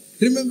what?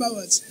 Remember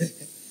what?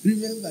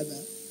 Remember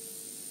that?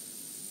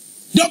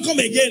 Don't come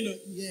again.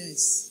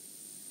 Yes.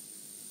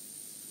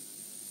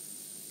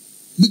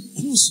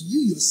 Because you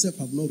yourself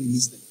have not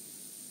released them.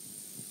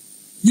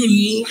 You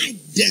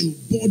like them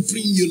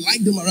bothering, you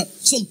like them around.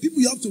 Some people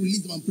you have to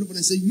release them and pray for them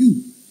and say,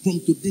 you, from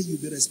today you'll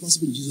be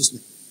responsible in Jesus'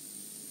 name.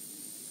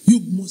 You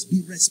must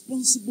be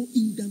responsible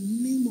in the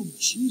name of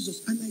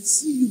Jesus. And I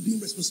see you being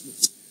responsible.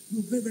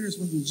 You're very, very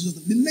responsible in Jesus'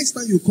 name. The next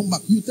time you come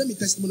back, you tell me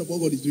testimony of what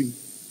God is doing.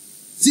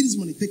 See this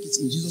money, take it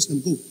in Jesus'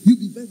 name, go. You'll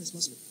be very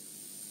responsible.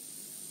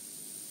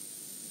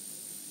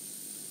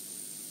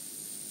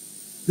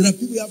 There are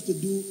people you have to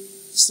do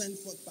send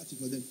forth party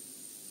for them.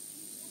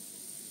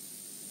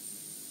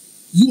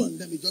 You and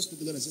them, you just put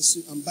together and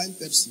say, I'm buying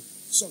Pepsi.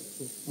 Sorry,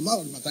 I'm not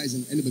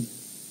advertising anybody.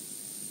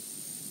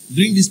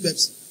 Drink this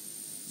Pepsi.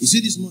 You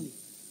see this money?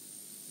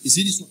 You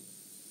see this one?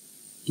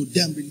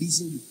 Today I'm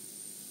releasing you.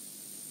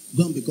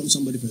 Go and become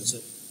somebody for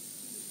yourself.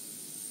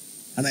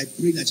 And I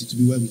pray that it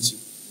will be well with you.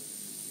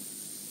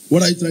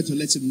 What are you trying to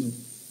let him know?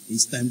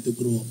 It's time to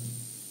grow up.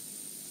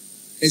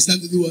 It's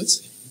time to do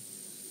what?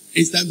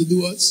 It's time to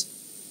do what?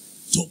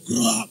 To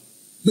grow up.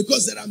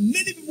 Because there are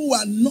many people who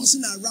are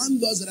nursing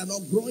around us that are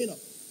not growing up.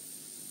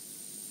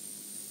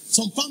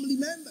 Some family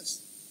members,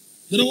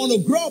 they don't want to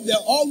grow up. They're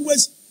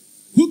always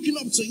hooking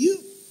up to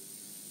you.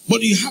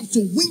 But you have to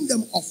win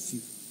them off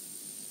you.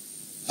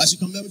 As you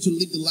can be able to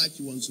live the life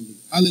you want to live.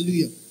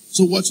 Hallelujah.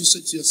 So what you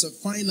say to yourself,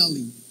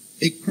 finally,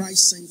 a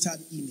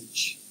Christ-centered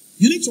image.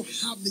 You need to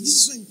have this. This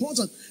is so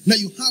important. Now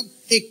you have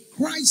a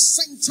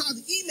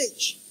Christ-centered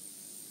image.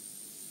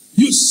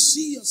 You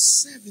see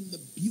yourself in the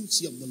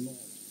beauty of the Lord.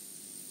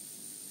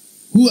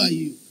 Who are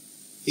you?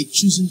 A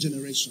chosen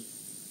generation.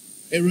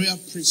 A royal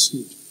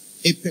priesthood.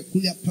 A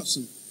peculiar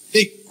person.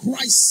 A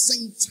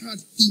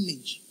Christ-centered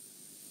image.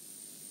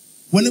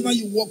 Whenever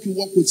you walk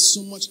with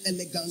so much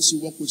elegance.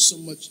 You walk with so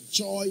much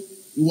joy.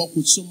 You walk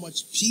with so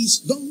much peace.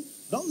 Don't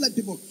let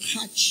people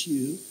catch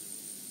you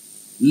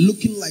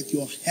looking like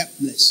you're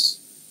helpless.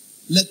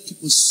 Let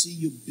people see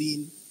you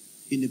being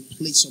in a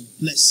place of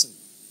blessing.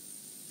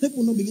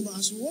 People will not begin to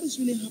ask you, what is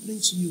really happening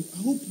to you?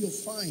 I hope you're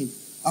fine.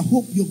 I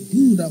hope you're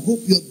good. I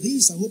hope you're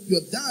this. I hope you're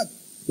that.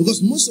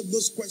 Because most of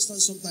those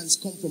questions sometimes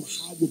come from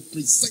how we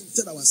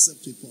presented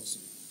ourselves to a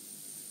person.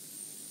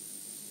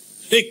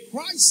 A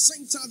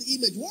Christ-centered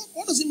image.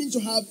 What does it mean to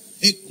have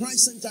a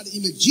Christ-centered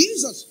image?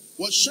 Jesus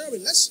was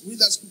sharing. Let's read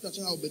that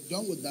scripture. I'll be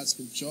done with that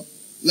scripture.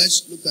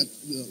 Let's look at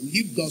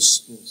Luke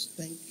Gospels.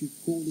 Thank you,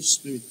 Holy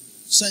Spirit.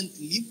 St.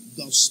 Luke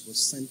Gospel.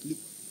 St. Luke.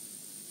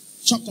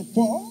 Chapter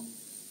 4.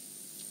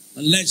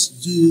 And let's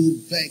do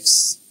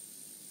verse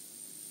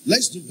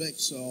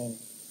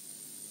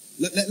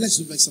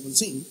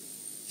 17.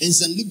 In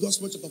St. Luke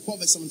Gospel chapter 4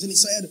 verse 17 he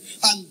said,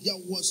 and there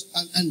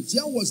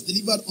was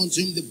delivered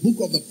unto him the book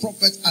of the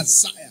prophet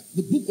Isaiah.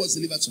 The book was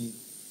delivered to him.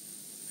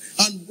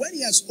 And when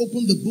he has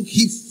opened the book,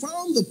 he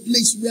found the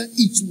place where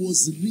it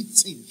was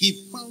written. He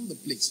found the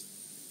place.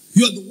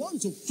 You are the one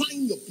to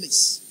find your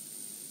place.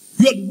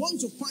 You are the one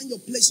to find your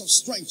place of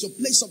strength, your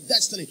place of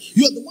destiny.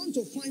 You are the one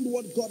to find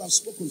what God has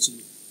spoken to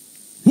you.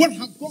 What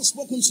have God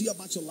spoken to you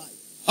about your life?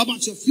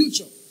 about your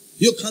future.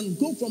 You can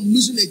go from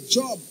losing a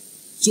job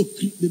to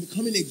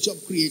becoming a job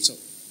creator.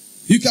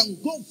 You can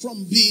go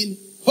from being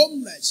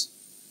homeless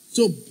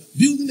to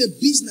building a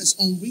business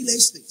on real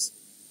estate.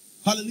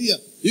 Hallelujah.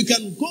 You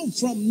can go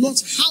from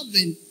not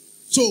having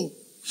to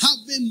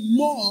having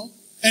more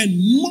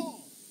and more.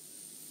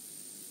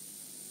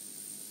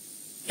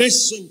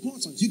 It's so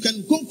important. You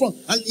can go from,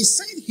 and it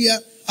said here,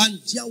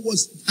 and there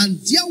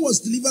was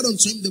delivered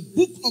unto him the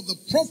book of the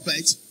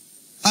prophet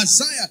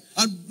Isaiah.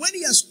 And when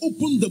he has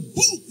opened the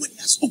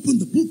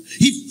book,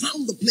 he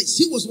found the place.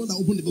 He was the one that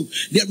opened the book.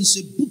 There is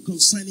a book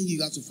concerning you.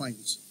 You have to find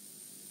it.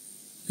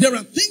 There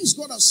are things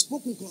God has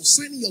spoken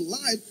concerning your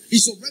life.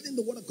 It's already in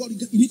the word of God. You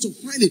need to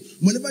find it.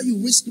 Whenever you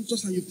read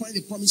scriptures and you find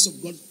the promise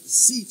of God,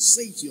 see it,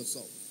 say it to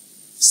yourself.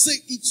 Say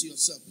it to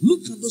yourself.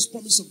 Look at those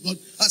promises of God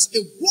as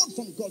a word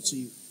from God to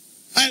you.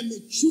 I am a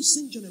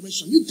choosing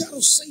generation. You got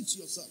to say it to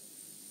yourself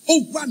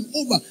over and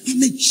over.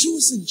 I'm a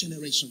choosing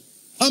generation.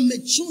 I'm a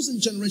chosen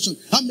generation.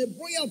 I'm a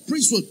royal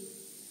priesthood.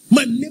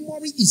 My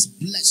memory is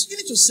blessed. You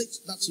need to say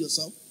that to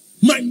yourself.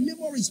 My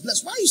memory is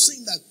blessed. Why are you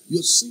saying that?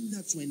 You're saying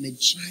that to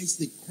energize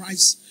the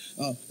Christ,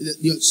 to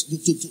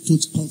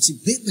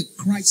cultivate the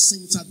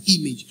Christ-centered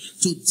image,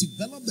 to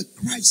develop the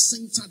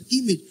Christ-centered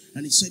image.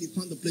 And he said he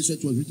found the place where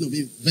it was written of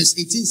him. Verse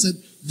 18 said,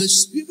 the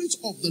Spirit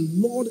of the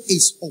Lord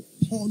is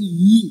upon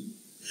me,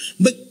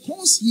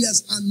 because he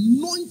has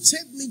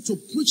anointed me to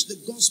preach the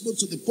gospel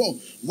to the poor.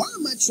 Why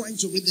am I trying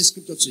to read this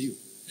scripture to you?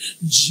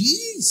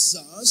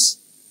 Jesus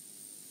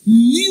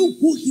knew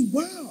who he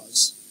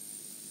was.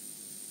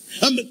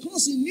 And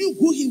because he knew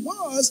who he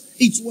was,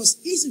 it was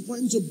easy for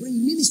him to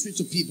bring ministry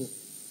to people.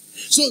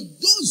 So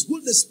those who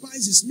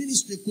despise his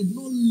ministry could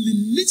not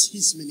limit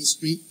his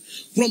ministry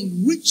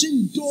from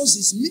reaching those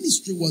his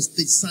ministry was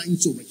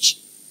designed to reach.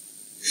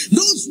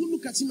 Those who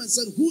look at him and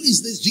said, who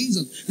is this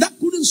Jesus? That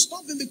couldn't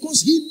stop him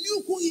because he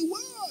knew who he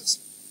was.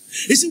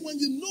 You see, when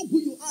you know who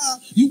you are,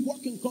 you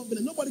walk in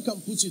confidence. Nobody can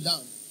put you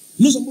down.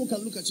 You know, some people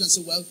can look at you and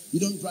say, well, you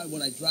don't drive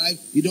what I drive.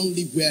 You don't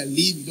live where I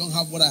live. You don't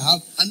have what I have.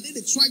 And then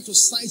they try to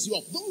size you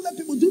up. Don't let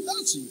people do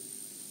that to you.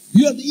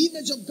 You are the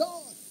image of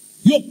God.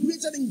 You're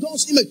created in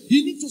God's image.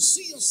 You need to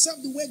see yourself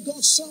the way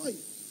God saw you.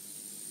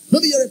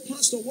 Maybe you're a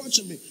pastor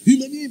watching me. You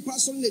may be a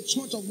pastor in a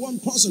church of one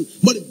person.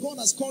 But if God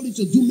has called you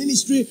to do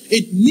ministry,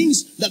 it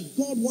means that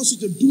God wants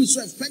you to do it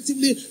so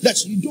effectively that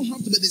you don't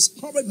have to be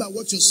discouraged by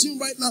what you're seeing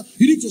right now.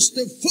 You need to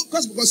stay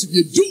focused, because if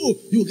you do,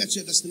 you will get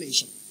to your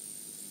destination.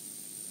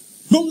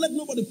 Don't let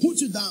nobody put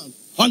you down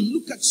and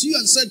look at you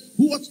and say,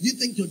 what do you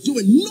think you're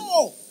doing?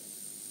 No!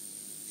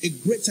 A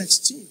great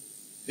esteem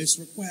is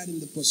required in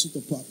the pursuit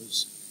of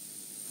purpose.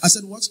 I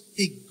said what?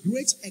 A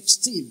great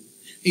esteem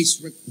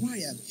is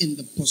required in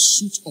the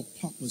pursuit of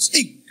purpose.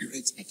 A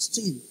great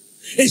esteem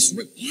is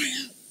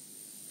required.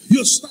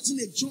 You're starting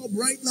a job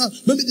right now.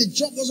 Maybe the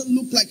job doesn't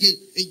look like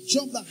a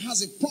job that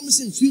has a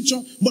promising future,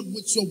 but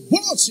with your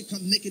words you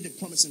can make it a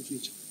promising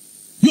future.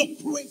 You're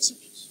creating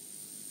it.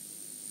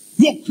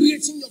 You're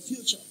creating your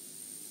future.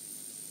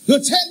 You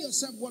tell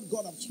yourself what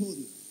God has told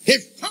you. He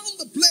found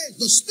the place.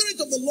 The Spirit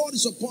of the Lord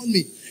is upon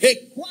me.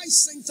 A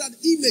Christ-centered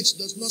image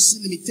does not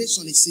see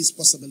limitation. It sees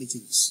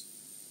possibilities.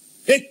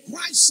 A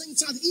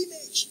Christ-centered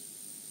image.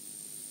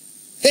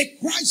 A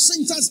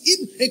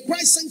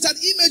Christ-centered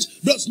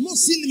image does not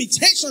see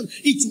limitation.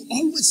 It will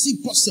always see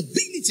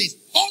possibilities.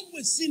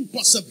 Always see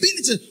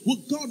possibilities.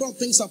 With God, all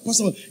things are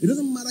possible. It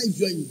doesn't matter if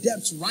you're in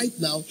debt right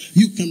now.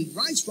 You can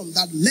rise from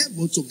that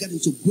level to get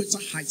into greater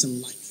heights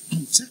in life.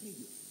 I'm telling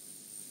you.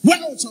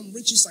 Wealth and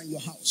riches are in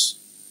your house.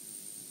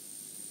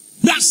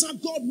 That's how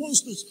God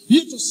wants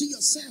you to see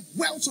yourself.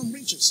 Wealth and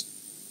riches.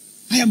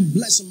 I am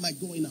blessed in my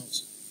going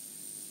out.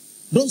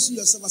 Don't see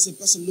yourself as a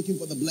person looking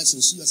for the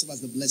blessing. See yourself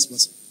as the blessed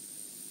person.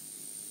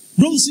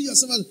 Don't see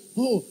yourself as,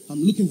 oh,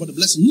 I'm looking for the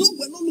blessing. No,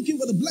 we're not looking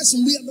for the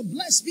blessing. We are the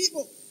blessed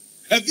people.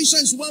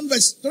 Ephesians 1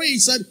 verse 3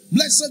 said,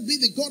 blessed be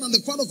the God and the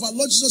Father of our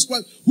Lord Jesus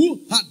Christ,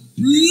 who had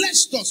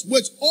blessed us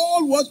with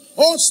all what?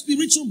 All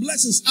spiritual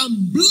blessings.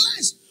 I'm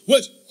blessed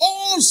with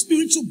all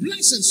spiritual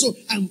blessings. So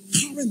I'm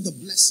carrying the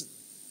blessing.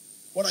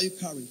 What are you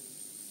carrying?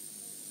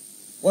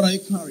 What are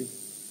you carrying?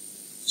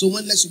 So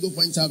when next you go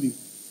for interview,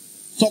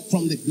 talk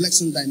from the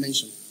blessing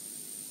dimension.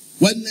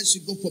 When next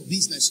you go for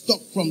business, talk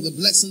from the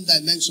blessing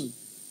dimension.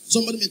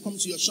 Somebody may come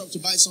to your shop to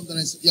buy something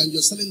and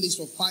you're selling this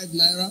for 5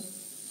 naira,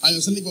 and you're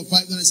selling for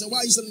 5 naira. I say, why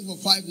are you selling for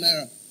 5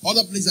 naira?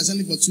 Other places are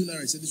selling for 2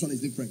 naira. I say, this one is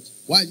different.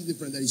 Why is it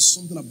different? There is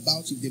something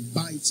about it. They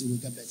buy it, it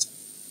will get better.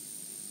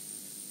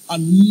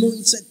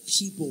 Anointed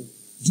people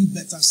do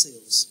better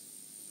sales.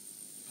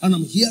 And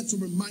I'm here to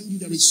remind you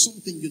there is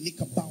something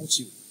unique about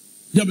you.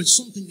 There is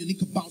something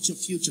unique about your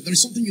future. There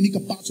is something unique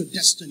about your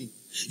destiny.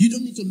 You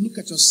don't need to look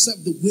at yourself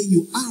the way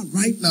you are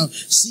right now.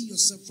 See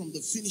yourself from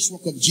the finished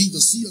work of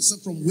Jesus. See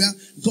yourself from where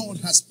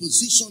God has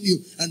positioned you.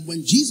 And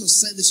when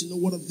Jesus said this, you know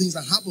what are the things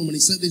that happen when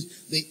he said this?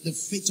 The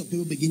faith of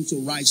people begin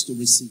to rise to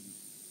receive.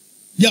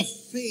 Their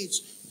faith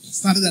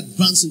started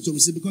advancing to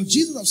receive. Because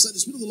Jesus has said, the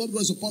Spirit of the Lord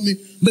God is upon me,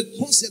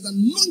 because he has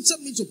anointed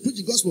me to preach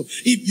the gospel.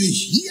 If you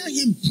hear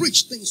him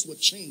preach, things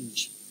will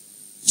change.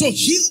 to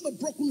heal the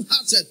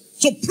brokenhearted,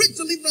 to preach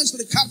deliverance to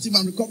the captive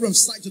and recovery of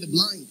sight to the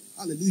blind.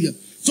 Hallelujah.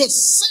 To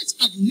set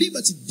at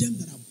liberty them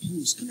that are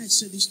bruised. Can I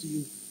say this to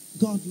you?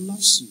 God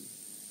loves you.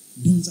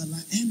 Don't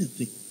allow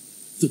anything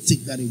to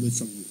take that away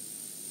from you.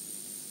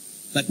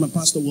 Like my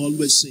pastor will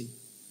always say,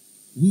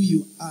 who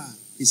you are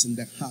is in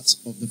the heart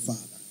of the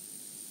Father.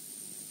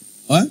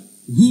 Huh?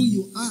 Who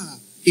you are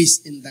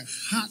is in the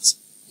heart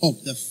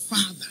of the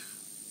Father.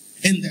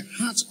 In the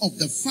heart of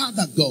the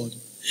Father God.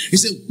 He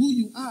said, who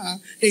you are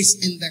is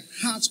in the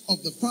heart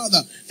of the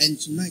Father. And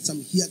tonight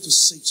I'm here to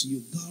say to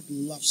you, God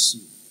loves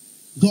you.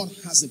 God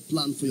has a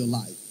plan for your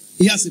life.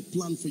 He has a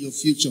plan for your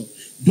future.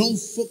 Don't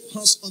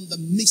focus on the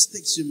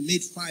mistakes you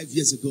made 5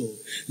 years ago.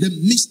 The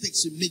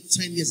mistakes you made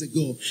 10 years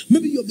ago.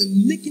 Maybe you've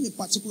been making a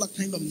particular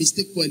kind of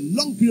mistake for a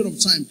long period of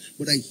time.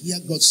 But I hear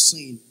God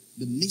saying,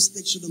 the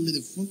mistake shouldn't be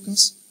the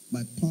focus.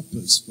 My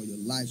purpose for your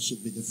life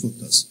should be the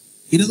focus.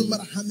 It doesn't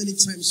matter how many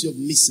times you've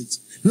missed it.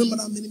 It doesn't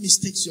matter how many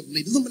mistakes you've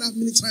made. It doesn't matter how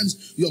many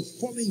times you're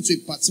falling into a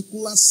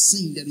particular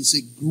sin. There is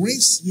a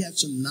grace here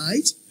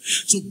tonight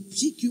to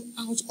pick you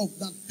out of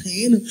that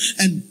pain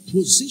and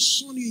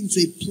position you into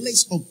a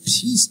place of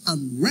peace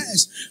and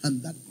rest.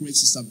 And that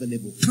grace is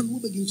available. Can we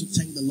begin to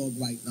thank the Lord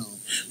right now?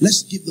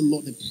 Let's give the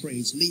Lord a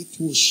praise.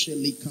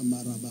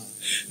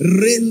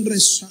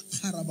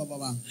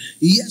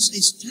 Yes,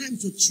 it's time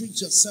to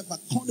treat yourself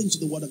according to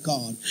the word of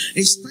God.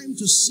 It's time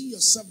to see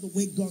yourself the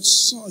way God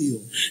saw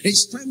you.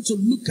 It's time to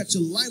look at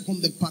your life from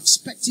the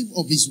perspective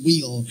of His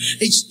will.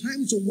 It's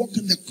time to walk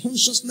in the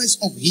consciousness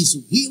of His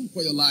will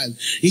for your life.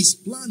 His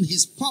plan,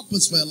 His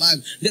purpose for your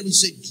life. There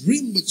is a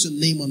dream with your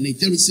name on it.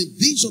 There is a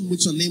vision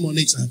with your name on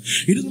it.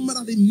 It doesn't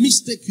matter the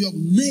mistake you have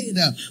made.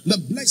 The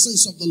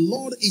blessings of the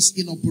Lord is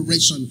in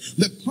operation.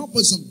 The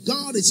purpose of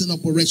God is in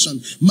operation.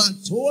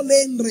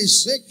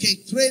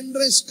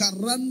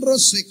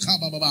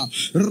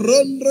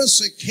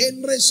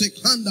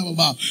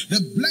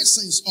 The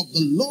blessings of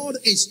the Lord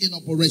is in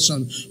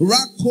operation.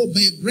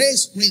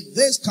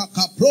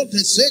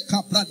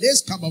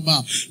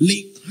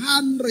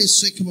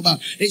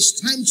 It's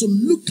time to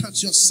look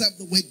at yourself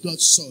the way God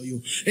saw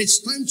you. It's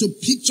time to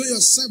picture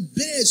yourself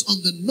based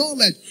on the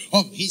knowledge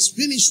of His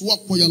finished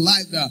work for your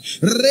life. God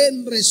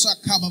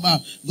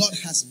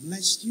has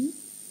blessed you.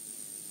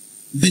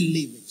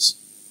 Believe it.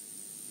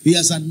 He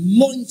has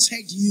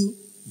anointed you.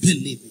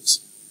 Believe it.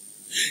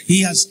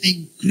 He has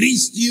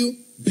increased you.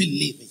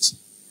 Believe it.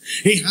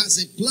 He has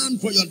a plan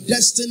for your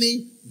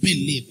destiny.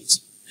 Believe it.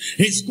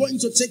 He's going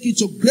to take you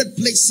to great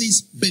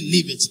places.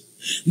 Believe it.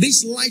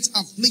 This light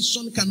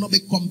affliction cannot be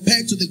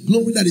compared to the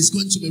glory that is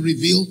going to be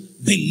revealed.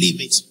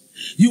 Believe it.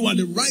 You are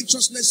the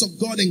righteousness of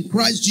God in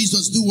Christ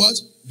Jesus. Do what?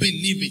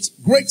 Believe it.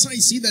 Greater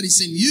is He that is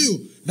in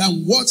you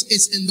than what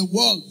is in the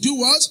world. Do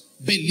what?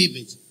 Believe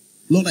it.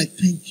 Lord, I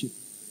thank you.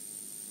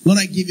 Lord,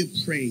 I give you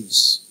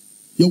praise.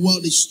 Your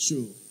word is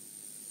true.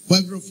 For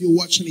every of you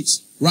watching it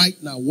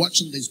right now,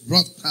 watching this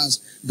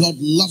broadcast, God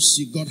loves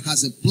you. God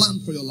has a plan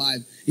for your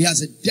life. He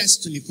has a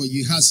destiny for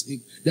you.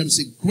 There is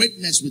a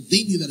greatness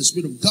within you that the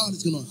Spirit of God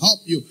is going to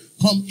help you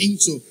come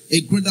into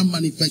a greater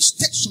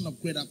manifestation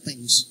of greater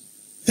things.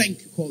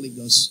 Thank you, Holy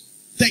Ghost.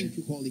 Thank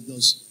you, Holy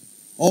Ghost.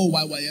 Oh,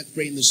 while we're yet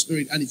praying in the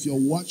Spirit, and if you're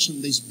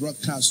watching this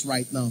broadcast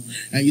right now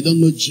and you don't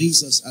know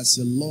Jesus as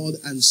your Lord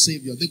and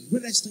Savior, the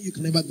greatest thing you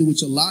can ever do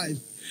with your life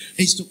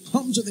is to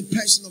come to the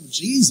person of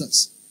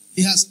Jesus.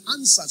 He has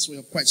answers for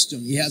your question.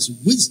 He has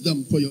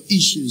wisdom for your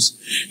issues.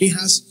 He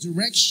has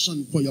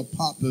direction for your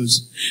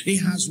purpose. He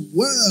has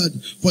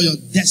word for your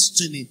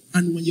destiny.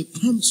 And when you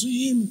come to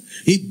Him,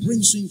 He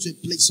brings you into a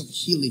place of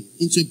healing,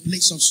 into a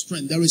place of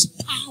strength. There is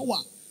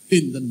power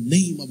in the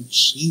name of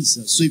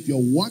Jesus. So if you're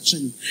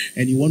watching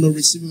and you want to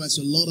receive Him as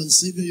your Lord and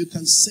Savior, you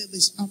can say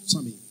this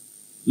after me.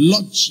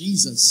 Lord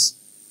Jesus,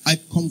 I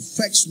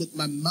confess with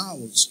my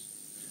mouth,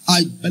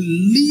 I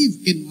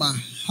believe in my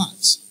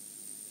heart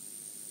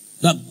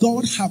that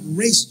God have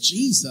raised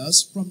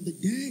Jesus from the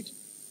dead.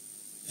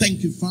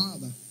 Thank you,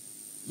 Father,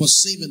 for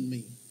saving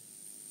me.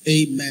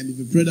 Amen. If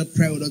you pray that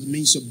prayer, that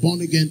means you're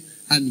born again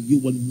and you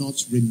will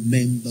not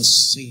remain the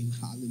same.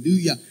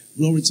 Hallelujah.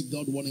 Glory to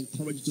God. I want to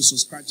encourage you to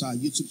subscribe to our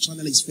YouTube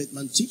channel. It's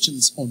Faithman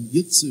Teachings on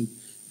YouTube.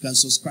 You can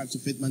subscribe to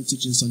Faithman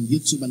Teachings on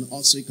YouTube, and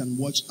also you can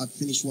watch at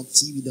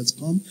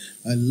finishworktv.com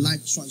a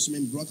live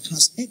transforming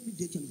broadcast every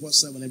day,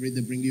 24/7. Every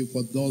day bring you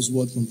for God's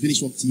word from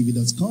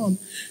finishworktv.com.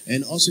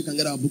 And also you can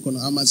get our book on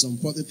Amazon.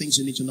 40 things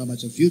you need to know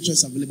about your future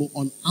is available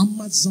on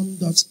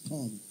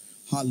amazon.com.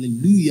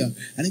 Hallelujah.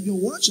 And if you're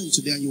watching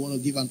today and you want to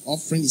give an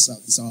offering, it's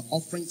our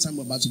offering time.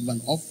 We're about to give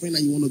an offering,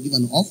 and you want to give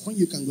an offering,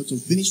 you can go to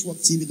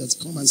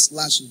finishworktv.com and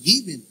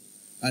 /giving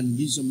and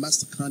use your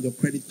MasterCard, your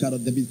credit card, or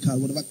debit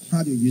card, whatever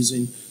card you're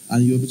using,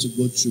 and you're able to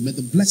go through. May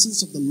the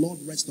blessings of the Lord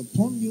rest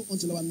upon you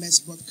until our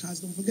next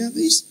broadcast. Don't forget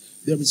this.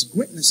 There is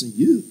greatness in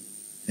you,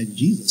 and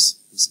Jesus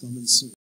is coming soon.